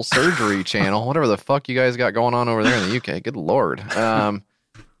asshole surgery channel, whatever the fuck you guys got going on over there in the UK. Good Lord.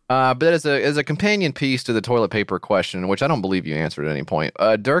 But as a companion piece to the toilet paper question, which I don't believe you answered at any point,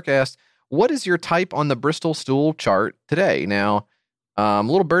 Dirk asked, what is your type on the Bristol stool chart today? Now,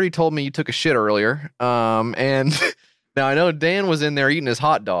 little birdie told me you took a shit earlier. And now I know Dan was in there eating his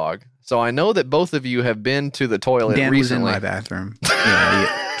hot dog. So I know that both of you have been to the toilet Dan recently. was in my bathroom.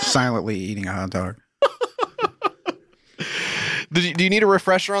 Yeah, silently eating a hot dog. Do you need a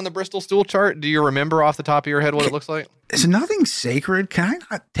refresher on the Bristol stool chart? Do you remember off the top of your head what it looks like? Is nothing sacred? Can I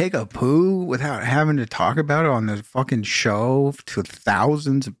not take a poo without having to talk about it on the fucking show to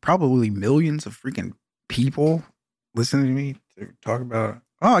thousands, probably millions of freaking people listening to me to talk about it?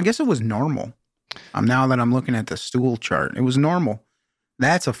 Oh, I guess it was normal. Now that I'm looking at the stool chart, it was normal.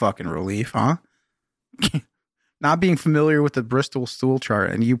 That's a fucking relief, huh? Not being familiar with the Bristol stool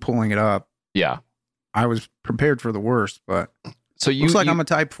chart and you pulling it up. Yeah. I was prepared for the worst, but so looks like I'm a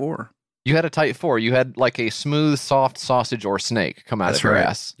type 4. You had a type 4. You had like a smooth, soft sausage or snake come out of your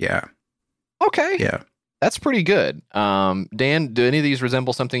ass. Yeah. Okay. Yeah. That's pretty good. Dan, do any of these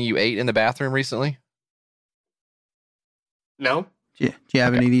resemble something you ate in the bathroom recently? No. Do you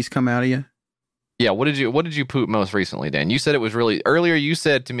have any of these come out of you? Yeah. What did you poop most recently, Dan? You said it was earlier you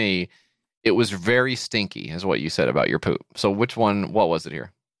said to me it was very stinky is what you said about your poop. So what was it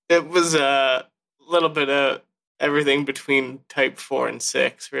here? It was a little bit of everything between type 4 and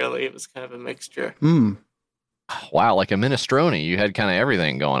 6, really. It was kind of a mixture. Wow, like a minestrone. You had kind of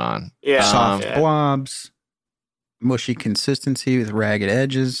everything going on. Yeah. Soft blobs, mushy consistency with ragged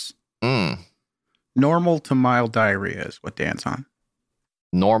edges. Normal to mild diarrhea is what Dan's on.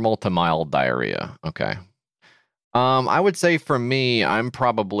 Normal to mild diarrhea. Okay. I would say for me, I'm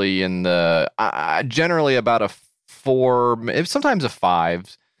probably in the generally about a 4, sometimes a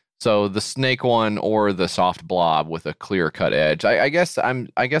 5. So the snake one or the soft blob with a clear cut edge. I guess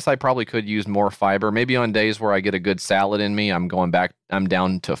I probably could use more fiber. Maybe on days where I get a good salad in me, I'm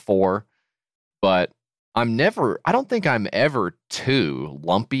down to 4. But I don't think I'm ever 2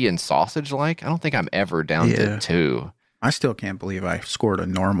 lumpy and sausage like. I don't think I'm ever down to 2. I still can't believe I scored a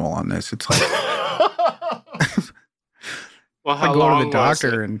normal on this. It's like well, how I go long to the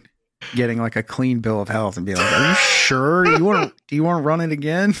doctor and getting like a clean bill of health and be like, "Are you sure? Do you want to run it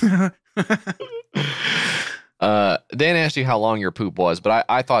again?" Dan asked you how long your poop was, but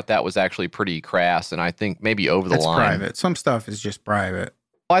I thought that was actually pretty crass, and I think maybe over the line. That's private. Some stuff is just private.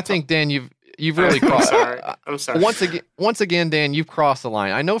 Well, I think Dan, you've really crossed. I'm sorry. Once again, Dan, you've crossed the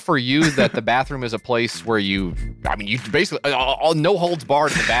line. I know for you that the bathroom is a place where you basically no holds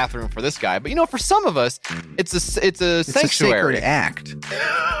barred in the bathroom for this guy. But for some of us, it's a sanctuary. A sacred act.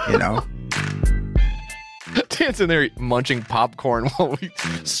 Dan's in there munching popcorn while we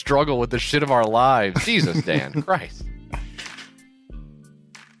struggle with the shit of our lives. Jesus, Dan, Christ.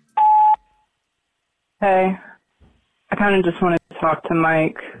 Hey, I kind of just wanted to talk to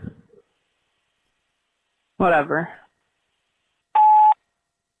Mike. Whatever.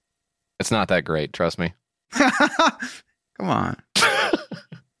 It's not that great, trust me. Come on.